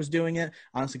Theron was doing it,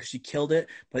 honestly, because she killed it.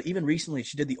 But even recently,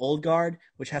 she did The Old Guard,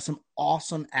 which has some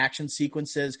awesome action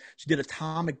sequences. She did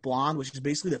Atomic Blonde, which is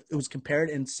basically it was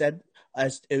compared and said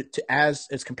as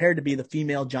it's compared to be the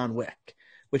female John Wick,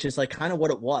 which is like kind of what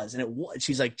it was. And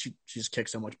she's she just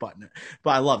kicks so much butt in it.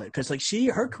 But I love it because like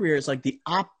her career is like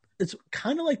it's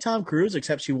kind of like Tom Cruise,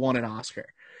 except she won an Oscar.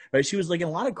 Right? She was like in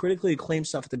a lot of critically acclaimed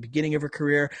stuff at the beginning of her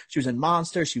career. She was in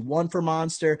Monster. She won for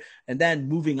Monster. And then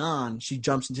moving on, she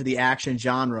jumps into the action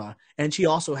genre. And she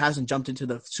also hasn't jumped into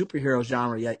the superhero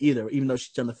genre yet either, even though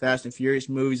she's done the Fast and Furious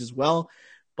movies as well.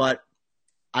 But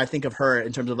I think of her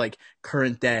in terms of like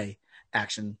current day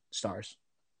action stars.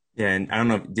 Yeah, and I don't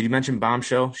know, did you mention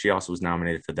Bombshell? She also was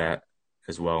nominated for that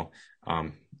as well.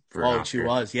 She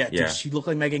was. Yeah. Dude, she looked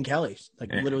like Megyn Kelly,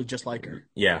 literally just like her.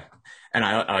 Yeah. And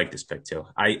I like this pick too.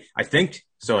 I think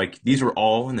so. Like these were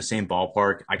all in the same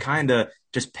ballpark. I kind of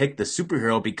just picked the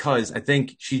superhero because I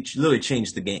think she literally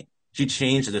changed the game. She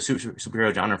changed the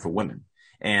superhero genre for women.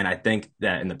 And I think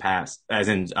that in the past, as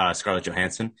in Scarlett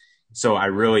Johansson. So I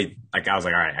really I was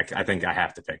like, all right, I think I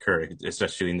have to pick her,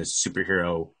 especially in this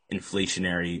superhero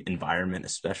inflationary environment,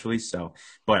 especially. So,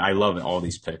 but I love all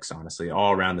these picks, honestly,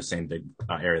 all around the same big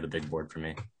area of the big board for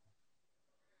me.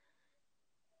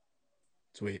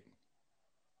 Sweet.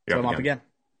 So I'm up again.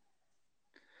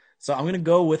 So I'm going to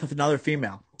go with another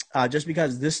female, just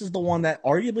because this is the one that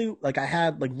arguably I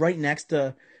had right next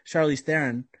to Charlize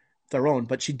Theron,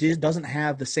 but she doesn't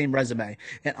have the same resume.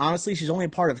 And honestly, she's only a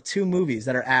part of 2 movies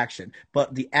that are action,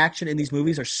 but the action in these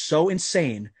movies are so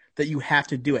insane that you have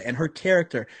to do it. And her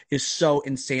character is so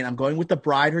insane. I'm going with the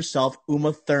bride herself,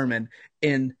 Uma Thurman,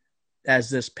 as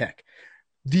this pick.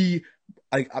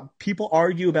 People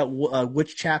argue about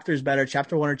which chapter is better,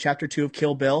 chapter 1 or chapter 2 of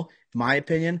Kill Bill. my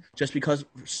opinion, just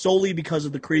solely because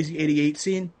of the crazy 88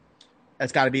 scene.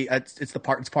 That's got to be it's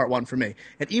part one for me.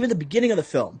 And even the beginning of the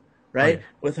film, right,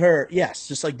 with her, yes,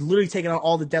 just like literally taking out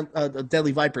all the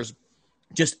deadly vipers,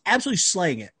 just absolutely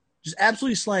slaying it. Just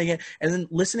absolutely slaying it. And then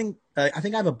listening, I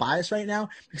think I have a bias right now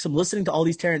because I'm listening to all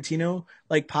these Tarantino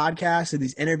like podcasts and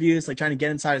these interviews, like trying to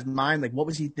get inside his mind. Like, what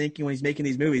was he thinking when he's making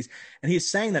these movies? And he's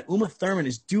saying that Uma Thurman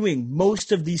is doing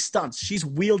most of these stunts. She's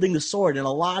wielding the sword in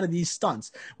a lot of these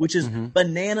stunts, which is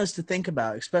bananas to think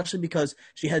about, especially because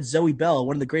she had Zoe Bell,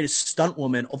 one of the greatest stunt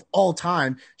women of all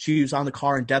time. She was on the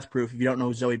car in Death Proof, if you don't know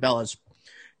who Zoe Bell is.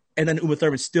 And then Uma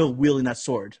Thurman's still wielding that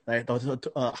sword, right? The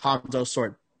Hanzo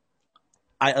sword.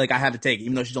 I had to take it,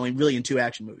 even though she's only really in 2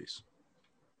 action movies.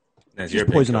 She's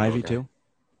Poison Ivy too.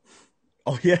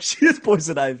 Oh yeah, she is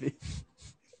Poison Ivy.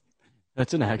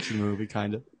 That's an action movie,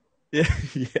 kind of. Yeah.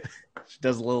 She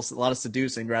does a lot of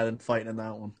seducing rather than fighting in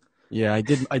that one. Yeah, I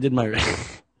did my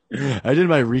I did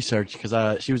my research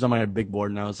because she was on my big board,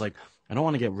 and I was like, I don't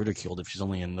want to get ridiculed if she's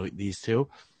only in these 2.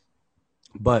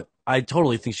 But I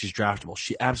totally think she's draftable.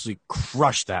 She absolutely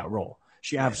crushed that role.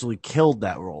 She absolutely killed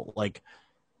that role. Like.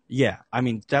 Yeah, I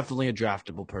mean, definitely a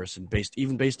draftable person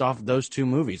based off of those 2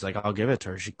 movies. Like, I'll give it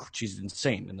to her. She's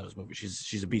insane in those movies.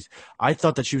 She's a beast. I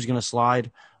thought that she was gonna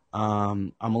slide.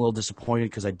 I'm a little disappointed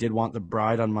because I did want The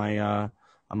Bride on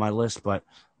my list, but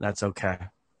that's okay.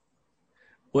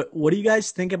 What do you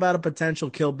guys think about a potential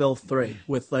Kill Bill 3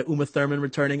 with like Uma Thurman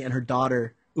returning and her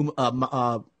daughter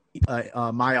Maya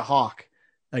Hawke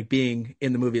like being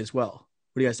in the movie as well?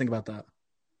 What do you guys think about that?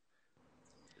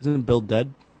 Isn't Bill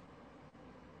dead?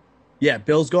 Yeah,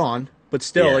 Bill's gone, but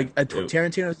still,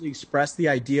 Tarantino expressed the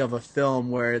idea of a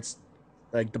film where it's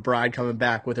like the bride coming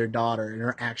back with her daughter and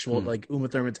her actual, like Uma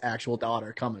Thurman's actual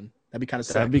daughter coming. That'd be kind of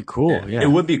sick. That'd be cool. Yeah, it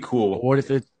would be cool. What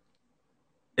if it?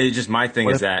 It's just my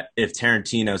thing is that if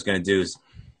Tarantino's going to do his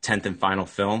 10th and final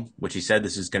film, which he said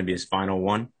this is going to be his final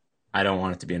one, I don't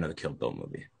want it to be another Kill Bill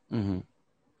movie. Mm-hmm.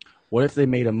 What if they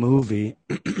made a movie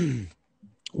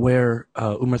where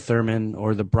Uma Thurman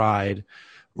or the bride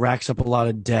racks up a lot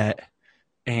of debt?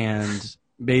 And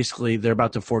basically, they're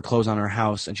about to foreclose on her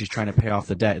house, and she's trying to pay off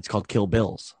the debt. It's called Kill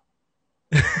Bills.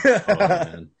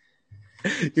 Man.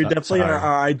 You're definitely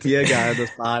our idea guy on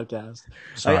this podcast.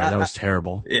 Sorry, that was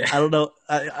terrible. Yeah. I don't know.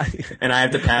 And I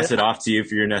have to pass it off to you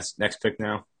for your next pick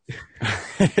now.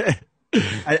 I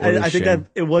think that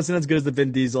it wasn't as good as the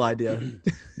Vin Diesel idea.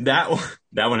 That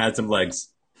one had some legs.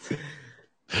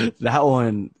 That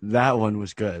one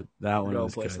was good. That one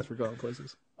was good. We're going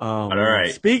places. All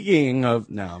right. Speaking of,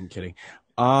 no, I'm kidding.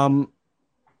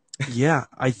 Yeah,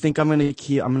 I think I'm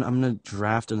gonna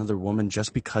draft another woman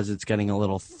just because it's getting a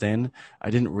little thin. I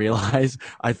didn't realize.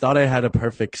 I thought I had a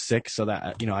perfect 6, so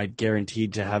that I'd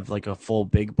guaranteed to have like a full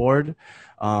big board.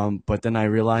 But then I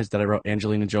realized that I wrote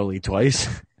Angelina Jolie twice,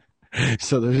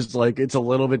 so there's it's a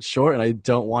little bit short, and I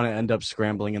don't want to end up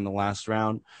scrambling in the last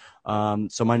round.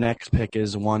 So my next pick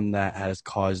is one that has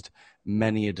caused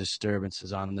many a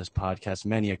disturbances on this podcast,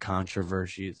 many a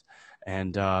controversies,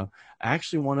 and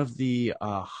actually one of the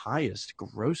highest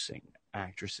grossing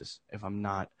actresses, if I'm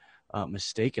not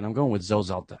mistaken. I'm going with Zoe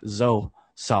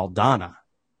Saldana.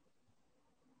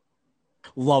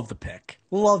 Love the pick.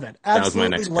 Love it.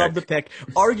 Absolutely love the pick.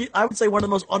 I would say one of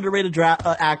the most underrated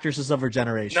actresses of her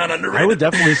generation. Not underrated. I would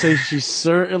definitely say she's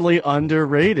certainly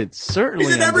underrated. Certainly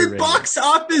He's in underrated. every box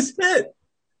office hit.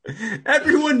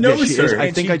 Everyone knows her. I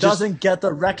think she doesn't get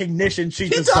the recognition she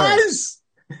deserves. Does.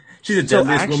 She's the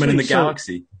deadliest woman in the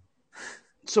galaxy.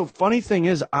 So funny thing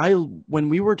is, when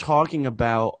we were talking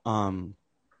about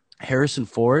Harrison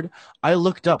Ford, I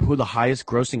looked up who the highest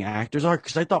grossing actors are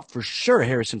because I thought for sure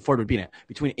Harrison Ford would be in it.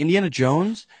 Between Indiana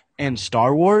Jones and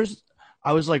Star Wars,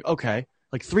 I was like, okay,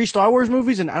 like 3 Star Wars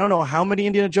movies and I don't know how many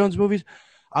Indiana Jones movies.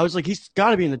 I was like, he's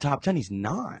got to be in the top 10. He's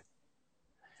not.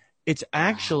 It's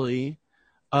actually,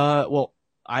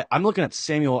 I'm looking at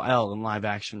Samuel L. in live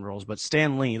action roles, but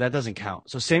Stan Lee, that doesn't count.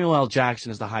 So Samuel L.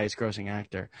 Jackson is the highest grossing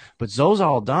actor, but Zoe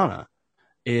Saldana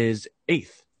is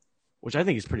 8th, which I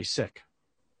think is pretty sick.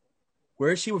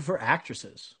 Where is she for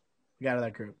actresses? You got out of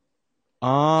that group.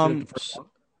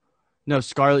 No,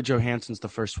 Scarlett Johansson's the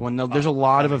first one. No, there's a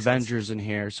lot of Avengers in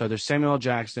here. So there's Samuel L.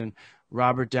 Jackson,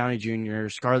 Robert Downey Jr.,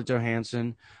 Scarlett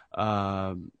Johansson,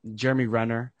 Jeremy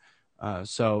Renner.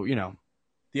 The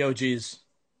OGs.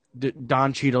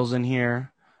 Don Cheadle's in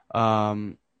here.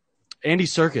 Andy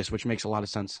Serkis, which makes a lot of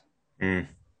sense. Planet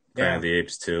of the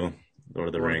Apes 2, Lord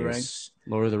of the Rings,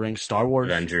 Star Wars,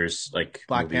 Avengers, like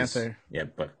Black movies. Panther. Yeah,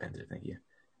 Black Panther. Thank you.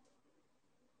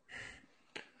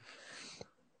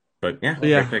 But yeah,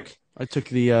 yeah, great pick. I took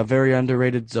the very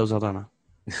underrated Zoe Saldana.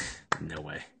 No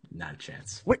way, not a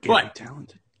chance. Wickedly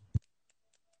talented.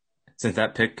 since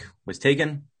that pick was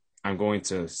taken, I'm going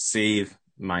to save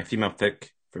my female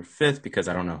pick for 5th because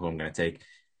I don't know who I'm going to take.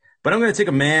 But I'm going to take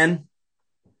a man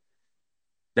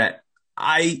that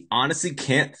I honestly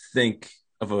can't think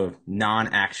of a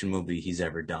non-action movie he's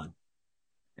ever done.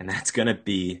 And that's going to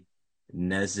be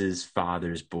Nez's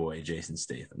father's boy, Jason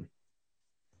Statham.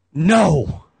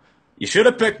 No. You should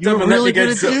have picked You him were and really let me going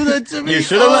get to do that to me? You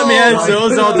should have let me have my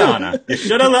Zoe God. Saldana. You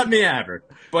should have let me have her.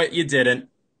 But you didn't.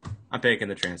 I'm picking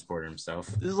the transporter himself.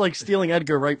 This is like stealing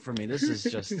Edgar Wright from me. This is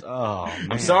just, oh,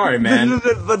 man. I'm sorry, man.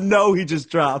 The no he just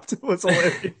dropped was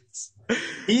hilarious.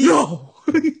 No.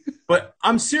 But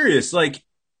I'm serious. Like,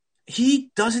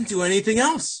 he doesn't do anything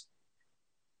else.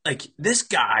 Like, this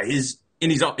guy is,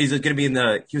 and he's going to be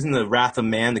he was in the Wrath of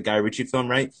Man, the Guy Ritchie film,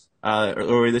 right?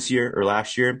 Earlier this year or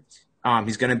last year.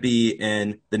 He's going to be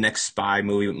in the next spy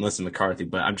movie with Melissa McCarthy,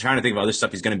 but I'm trying to think of other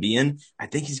stuff he's going to be in. I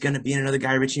think he's going to be in another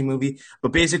Guy Ritchie movie.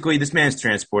 But basically, this man's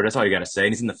transport. That's all you got to say.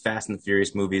 And he's in the Fast and the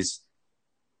Furious movies.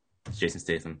 It's Jason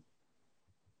Statham.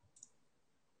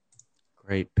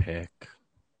 Great pick.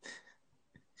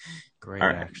 Great All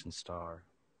right. action star.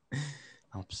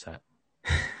 I'm upset.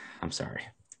 I'm sorry.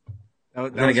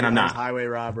 That Then again, I'm was not. highway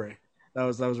robbery. That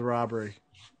was a robbery.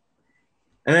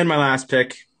 And then my last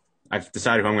pick, I've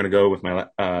decided who I'm going to go with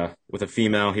with a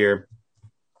female here.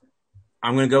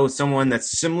 I'm going to go with someone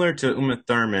that's similar to Uma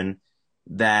Thurman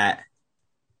that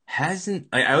hasn't,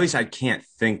 at least I can't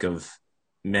think of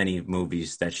many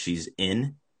movies that she's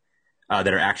in that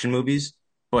are action movies,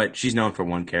 but she's known for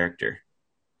one character,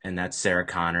 and that's Sarah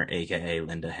Connor, a.k.a.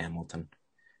 Linda Hamilton.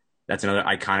 That's another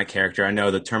iconic character. I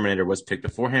know the Terminator was picked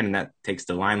beforehand, and that takes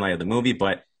the limelight of the movie,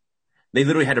 but they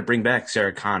literally had to bring back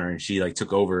Sarah Connor, and she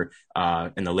took over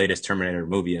in the latest Terminator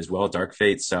movie as well, Dark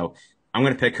Fate. So I'm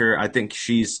going to pick her. I think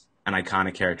she's an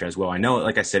iconic character as well. I know,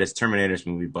 like I said, it's Terminator's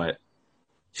movie, but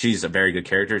she's a very good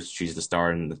character. She's the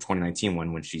star in the 2019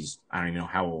 one when she's, I don't even know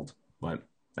how old, but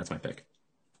that's my pick.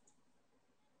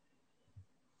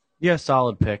 Yeah,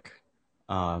 solid pick.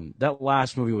 That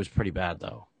last movie was pretty bad,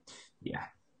 though. Yeah.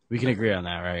 We can agree on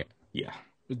that, right? Yeah.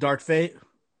 The Dark Fate.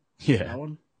 Yeah. That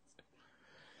one.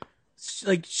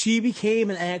 Like, she became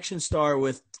an action star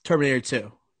with Terminator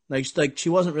 2. Like she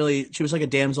wasn't really. She was like a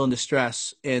damsel in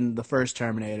distress in the first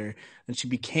Terminator, and she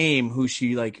became who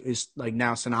she is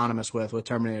now synonymous with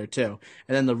Terminator 2.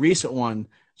 And then the recent one,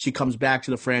 she comes back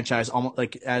to the franchise almost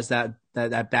as that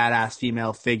badass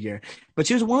female figure. But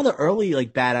she was one of the early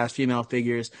badass female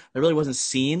figures that really wasn't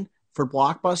seen for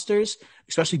blockbusters,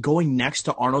 especially going next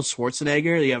to Arnold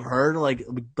Schwarzenegger. You have her like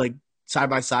side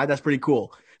by side. That's pretty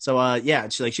cool. So yeah,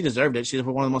 she deserved it. She's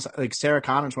one of the most Sarah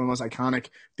Connor's one of the most iconic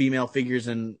female figures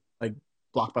in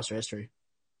blockbuster history.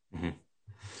 Mm-hmm.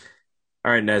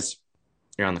 All right, Nez,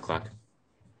 you're on the clock.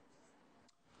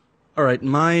 All right,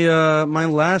 my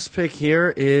last pick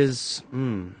here is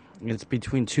it's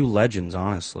between two legends,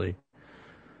 honestly.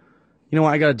 You know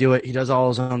what? I got to do it. He does all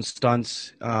his own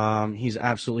stunts. He's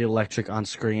absolutely electric on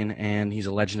screen, and he's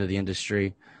a legend of the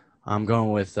industry. I'm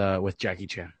going with Jackie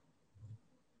Chan.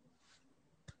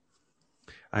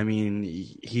 I mean,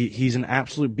 he's an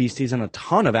absolute beast. He's in a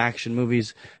ton of action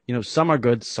movies. You know, some are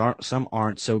good, some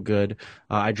aren't so good.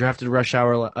 I drafted Rush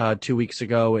Hour 2 weeks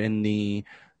ago in the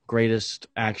greatest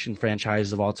action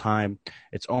franchise of all time.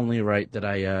 It's only right that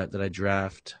I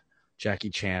draft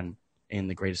Jackie Chan in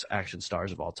the greatest action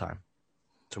stars of all time.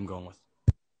 That's what I'm going with.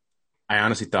 I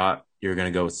honestly thought you were going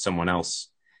to go with someone else,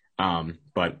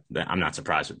 but I'm not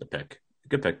surprised with the pick.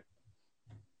 Good pick.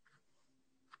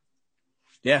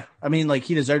 Yeah, I mean,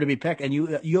 he deserved to be picked, and you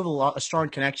have a strong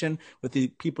connection with the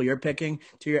people you're picking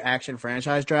to your action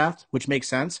franchise draft, which makes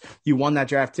sense. You won that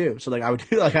draft too, so I would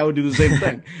do the same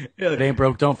thing. It ain't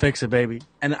broke, don't fix it, baby.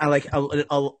 And I like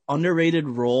a underrated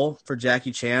role for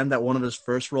Jackie Chan. That one of his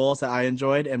first roles that I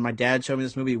enjoyed, and my dad showed me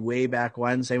this movie way back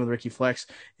when. Same with Ricky Flex.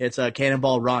 It's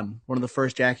Cannonball Run, one of the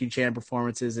first Jackie Chan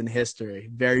performances in history.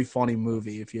 Very funny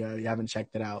movie if you haven't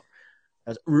checked it out.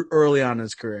 That was early on in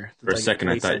his career. For a second,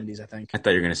 I thought 70s, I think. I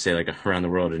thought you were going to say Around the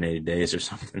World in 80 Days or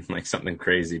something, something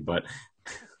crazy, but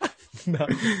No.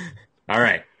 All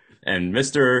right. And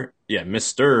Mr.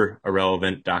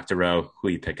 Irrelevant, Dr. O, who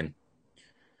are you picking?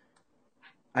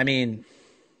 I mean,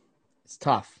 it's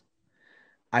tough.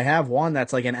 I have one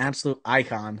that's an absolute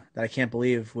icon that I can't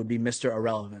believe would be Mr.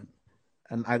 Irrelevant,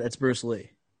 and it's Bruce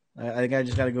Lee. I think I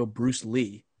just got to go Bruce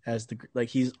Lee as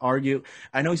he's argued.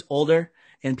 I know he's older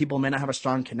and people may not have a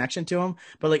strong connection to him,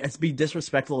 but it'd be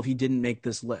disrespectful if he didn't make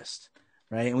this list,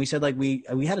 right? And we said we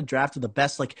had a draft of the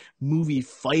best movie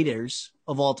fighters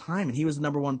of all time, and he was the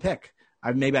number one pick.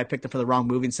 Maybe I picked him for the wrong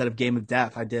movie instead of Game of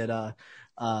Death. I did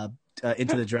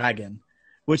Into the Dragon,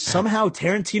 which somehow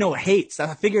Tarantino hates.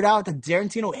 I figured out that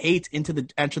Tarantino hates Enter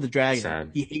the Dragon.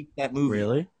 Sad. He hates that movie.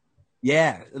 Really?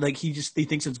 Yeah, like he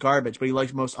thinks it's garbage, but he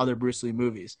likes most other Bruce Lee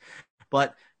movies.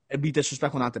 But it'd be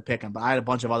disrespectful not to pick him. But I had a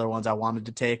bunch of other ones I wanted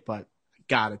to take, but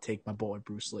gotta take my boy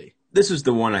Bruce Lee. This was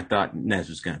the one I thought Nez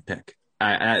was going to pick.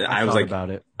 I was thought like, about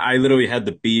it. I literally had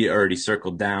the B already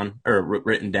circled down or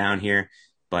written down here,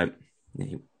 but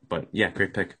yeah,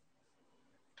 great pick.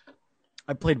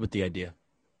 I played with the idea.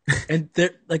 And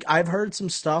there, like I've heard some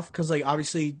stuff because like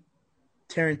obviously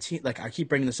Tarantino, like I keep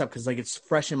bringing this up because like it's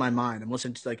fresh in my mind. I'm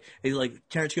listening to like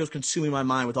Tarantino's consuming my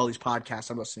mind with all these podcasts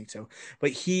I'm listening to.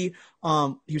 But he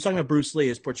was talking about Bruce Lee,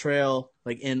 his portrayal,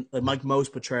 like in Mike Moe's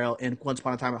portrayal in Once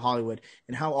Upon a Time in Hollywood,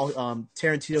 and how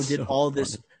Tarantino did all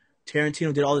this.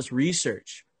 Tarantino did all this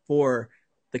research for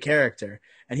the character,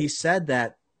 and he said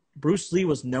that Bruce Lee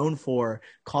was known for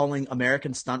calling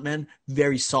American stuntmen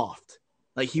very soft.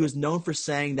 Like he was known for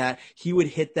saying that he would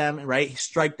hit them, right?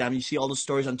 Strike them. You see all the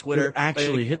stories on Twitter.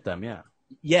 Actually hit them, yeah.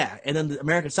 Yeah, and then the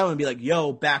American stuntman would be like,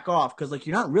 "Yo, back off," because like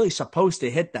you're not really supposed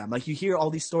to hit them. Like you hear all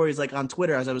these stories like on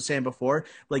Twitter, as I was saying before.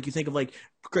 Like you think of like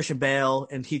Christian Bale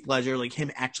and Heath Ledger, like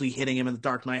him actually hitting him in The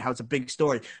Dark Knight, how it's a big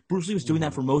story. Bruce Lee was doing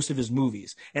that for most of his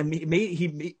movies, and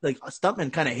he like a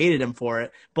stuntman kind of hated him for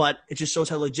it, but it just shows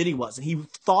how legit he was, and he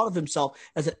thought of himself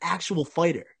as an actual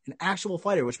fighter,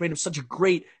 which made him such a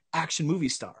great action movie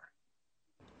star.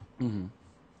 Mm-hmm.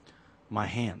 My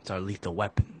hands are lethal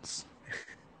weapons.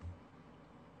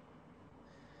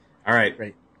 All right.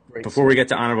 Great. Before we get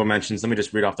to honorable mentions, let me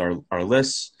just read off our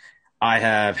lists. I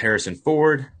have Harrison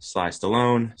Ford, Sly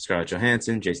Stallone, Scarlett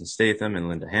Johansson, Jason Statham, and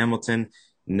Linda Hamilton.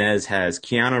 Nez has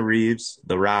Keanu Reeves,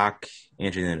 The Rock,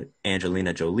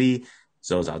 Angelina Jolie,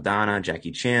 Zoe Saldana,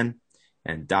 Jackie Chan.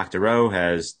 And Dr. O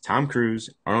has Tom Cruise,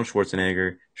 Arnold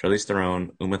Schwarzenegger, Charlize Theron,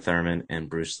 Uma Thurman, and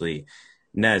Bruce Lee.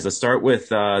 Nez, let's start with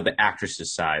the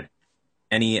actresses side.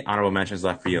 Any honorable mentions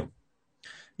left for you?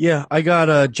 Yeah, I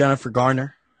got Jennifer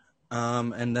Garner.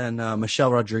 And then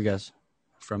Michelle Rodriguez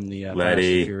from the Fast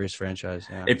and Furious franchise.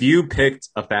 Yeah. If you picked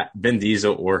Vin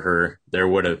Diesel or her, there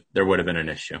would have been an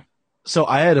issue. So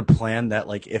I had a plan that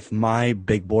like if my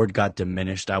big board got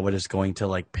diminished, I was going to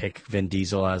like pick Vin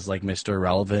Diesel as like Mr.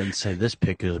 Irrelevant and say this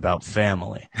pick is about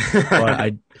family.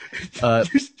 But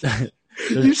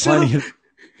You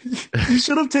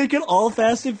should have taken all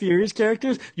Fast and Furious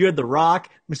characters. You had The Rock,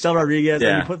 Michelle Rodriguez,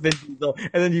 and you put Vin Diesel,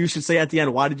 and then you should say at the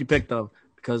end, why did you pick them?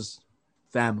 Because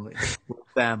family.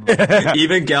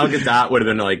 Even Gal Gadot would have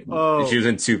been like, she was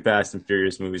in 2 Fast and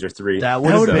Furious movies or 3. That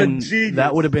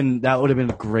would have been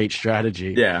a great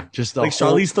strategy. Yeah, just the like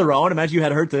Charlize Theron. Imagine you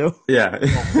had her too. Yeah, the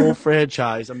whole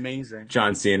franchise, amazing.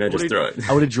 John Cena, just throw it.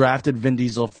 I would have drafted Vin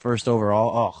Diesel first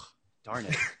overall. Oh, darn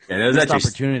it! Yeah, that was actually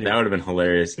opportunity. That would have been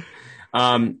hilarious.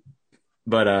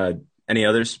 But any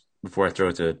others before I throw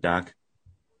it to Doc?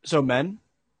 So men?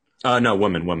 No,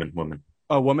 women.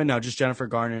 Oh, woman? No, just Jennifer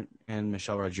Garner and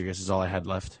Michelle Rodriguez is all I had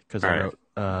left because I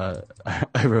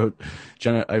wrote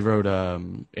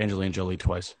Angelina Jolie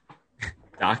twice.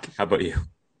 Doc, how about you?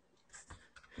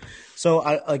 So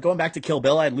I going back to Kill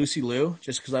Bill, I had Lucy Liu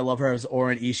just because I love her as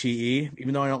Oren Ishii.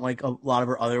 Even though I don't like a lot of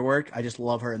her other work, I just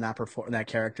love her in that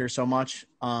character so much.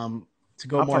 To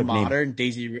go more modern,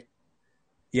 Daisy.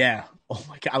 Yeah. Oh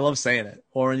my god, I love saying it.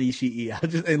 Oren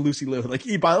Ishii and Lucy Liu. Like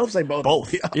I love saying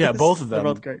both. Yeah, both of them.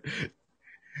 They're both great.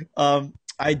 I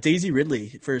had Daisy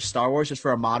Ridley for Star Wars, just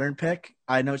for a modern pick.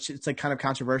 I know it's like kind of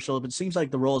controversial, but it seems like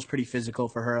the role is pretty physical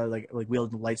for her, like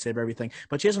wielding the lightsaber, everything.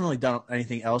 But she hasn't really done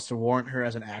anything else to warrant her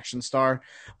as an action star.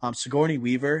 Sigourney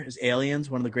Weaver is Aliens,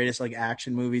 one of the greatest like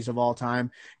action movies of all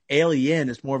time. Alien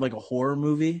is more of like a horror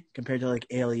movie compared to like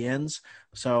Aliens,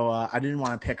 so I didn't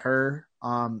want to pick her.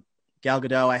 Gal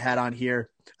Gadot I had on here.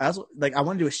 I also I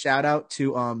want to do a shout out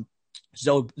to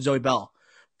Zoe Bell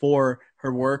for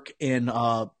her work in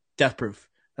Death Proof.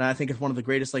 And I think it's one of the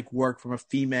greatest work from a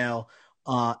female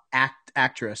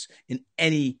actress in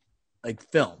any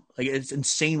film. It's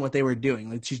insane what they were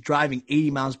doing. She's driving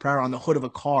 80 miles per hour on the hood of a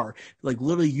car.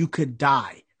 Literally you could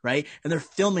die, right? And they're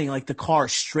filming the car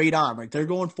straight on. They're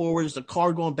going forward, there's the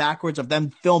car going backwards of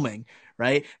them filming,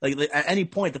 right? At any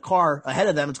point the car ahead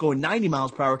of them, it's going 90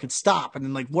 miles per hour, could stop. And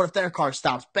then what if their car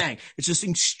stops? Bang. It's just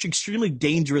extremely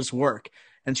dangerous work.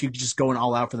 And she's just going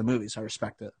all out for the movie, so I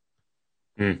respect it.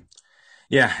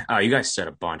 Yeah, you guys said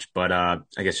a bunch, but I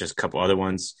guess just a couple other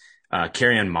ones.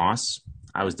 Carrie-Anne Moss,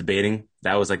 I was debating.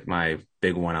 That was my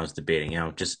big one I was debating.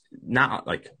 Just not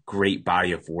great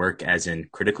body of work as in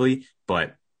critically,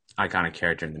 but iconic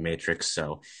character in The Matrix.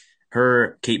 So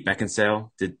her, Kate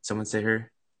Beckinsale, did someone say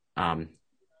her?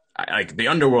 The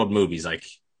Underworld movies,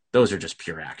 those are just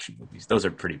pure action movies. Those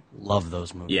are pretty. Love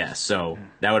those movies. Yeah, so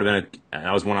that would have been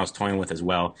that was one I was toying with as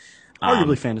well.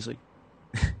 Arguably fantasy.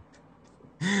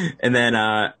 And then,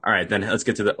 all right, then let's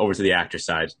get over to the actor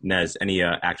side. Nez, any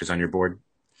actors on your board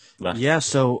left? Yeah,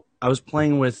 so I was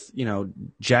playing with,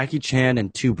 Jackie Chan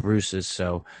and two Bruces.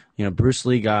 So, Bruce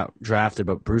Lee got drafted,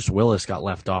 but Bruce Willis got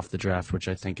left off the draft, which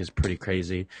I think is pretty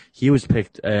crazy. He was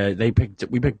picked.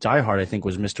 We picked Die Hard. I think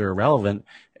was Mr. Irrelevant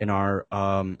in our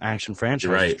action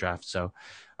franchise draft. So,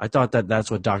 I thought that's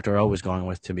what Dr. O was going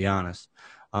with, to be honest.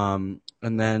 And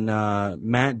then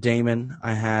Matt Damon,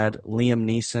 I had Liam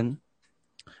Neeson,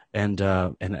 and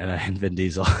Vin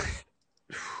Diesel.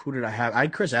 Who did I have? I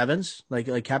had Chris Evans.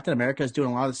 Like Captain America is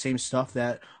doing a lot of the same stuff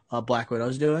that Black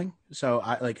Widow's doing. So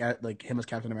I like him as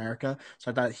Captain America. So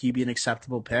I thought he'd be an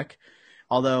acceptable pick.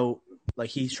 Although like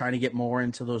he's trying to get more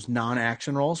into those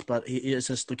non-action roles, but it's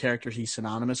just the characters he's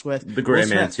synonymous with. The Gray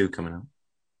Man 2 coming out.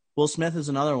 Will Smith is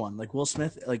another one. Like Will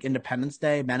Smith, like Independence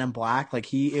Day, Men in Black.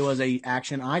 Like it was a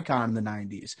action icon in the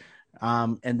 90s.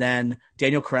 And then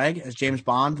Daniel Craig as James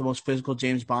Bond, the most physical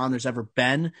James Bond there's ever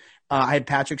been. I had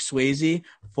Patrick Swayze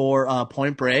for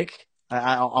Point Break.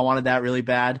 I wanted that really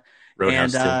bad.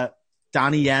 Roadhouse and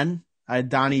Donnie Yen. I had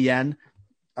Donnie Yen.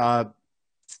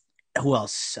 Who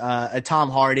else? Tom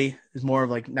Hardy is more of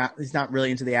like he's not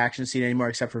really into the action scene anymore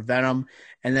except for Venom.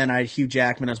 And then I had Hugh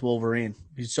Jackman as Wolverine.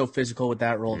 He's so physical with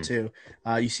that role too.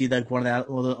 You see like one of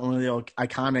the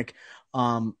iconic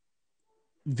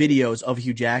videos of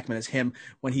Hugh Jackman is him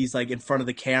when he's like in front of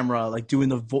the camera, like doing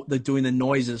the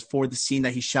noises for the scene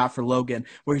that he shot for Logan,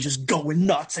 where he's just going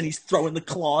nuts and he's throwing the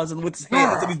claws and with his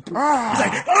hands and he's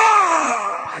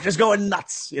like just going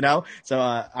nuts, So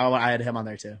I had him on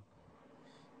there too.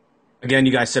 Again,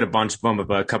 you guys said a bunch of them,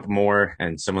 but a couple more,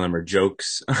 and some of them are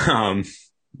jokes.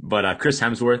 But Chris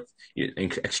Hemsworth,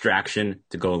 Extraction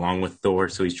to go along with Thor,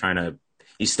 so he's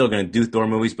still going to do Thor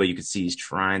movies, but you can see he's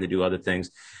trying to do other things.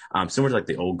 Similar to like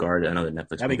the Old Guard, another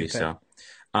Netflix movie. So,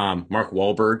 Mark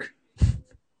Wahlberg,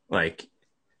 like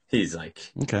he's like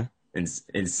in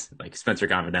like Spencer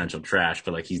Confidential trash,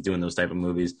 but like he's doing those type of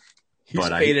movies. He's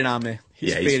fading on me.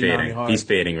 He's fading on me hard. He's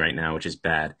fading right now, which is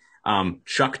bad.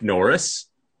 Chuck Norris,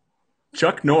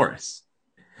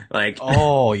 like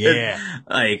oh yeah,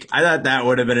 like I thought that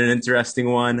would have been an interesting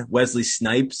one. Wesley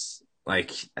Snipes,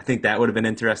 like I think that would have been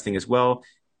interesting as well.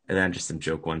 And then just some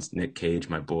joke ones. Nick Cage,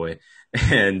 my boy.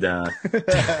 And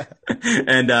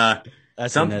and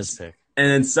that's a Nez pick. And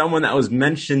then someone that was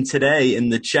mentioned today in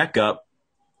the checkup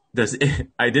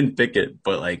I didn't pick it,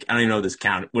 but like I don't even know if this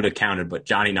would have counted, but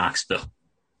Johnny Knoxville.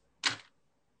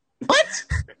 What?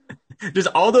 Just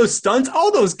all those stunts,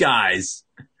 all those guys.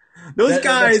 Those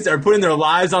guys are putting their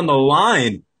lives on the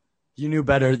line. You knew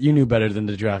better than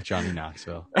to draft Johnny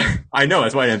Knoxville. I know,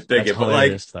 that's why I didn't pick it. But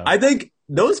like though. I think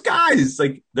those guys,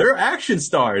 like, they're action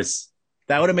stars.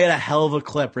 That would have made a hell of a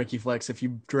clip, Ricky Flex, if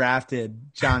you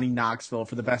drafted Johnny Knoxville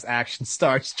for the best action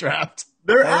stars draft.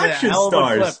 They're action stars. Of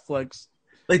a clip, Flex.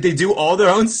 Like, they do all their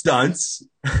own stunts.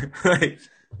 Like,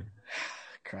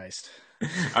 Christ.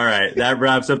 All right, that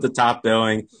wraps up the top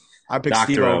billing. I picked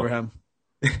Steve over him.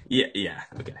 Yeah,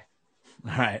 okay.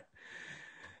 All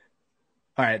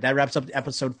right, that wraps up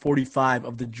episode 45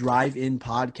 of the Drive-In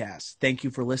Podcast. Thank you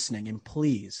for listening, and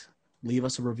please leave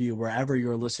us a review wherever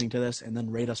you're listening to this, and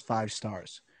then rate us 5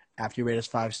 stars. After you rate us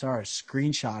 5 stars,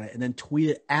 screenshot it, and then tweet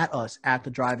it at us at the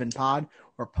Drive-In Pod,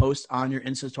 or post on your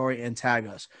Insta story and tag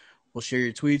us. We'll share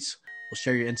your tweets. We'll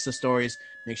share your Insta stories.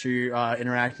 Make sure you're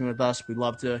interacting with us. We'd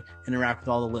love to interact with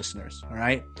all the listeners. All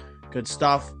right? Good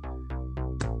stuff.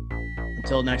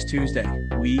 Until next Tuesday,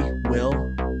 we will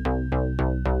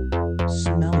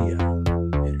smell you.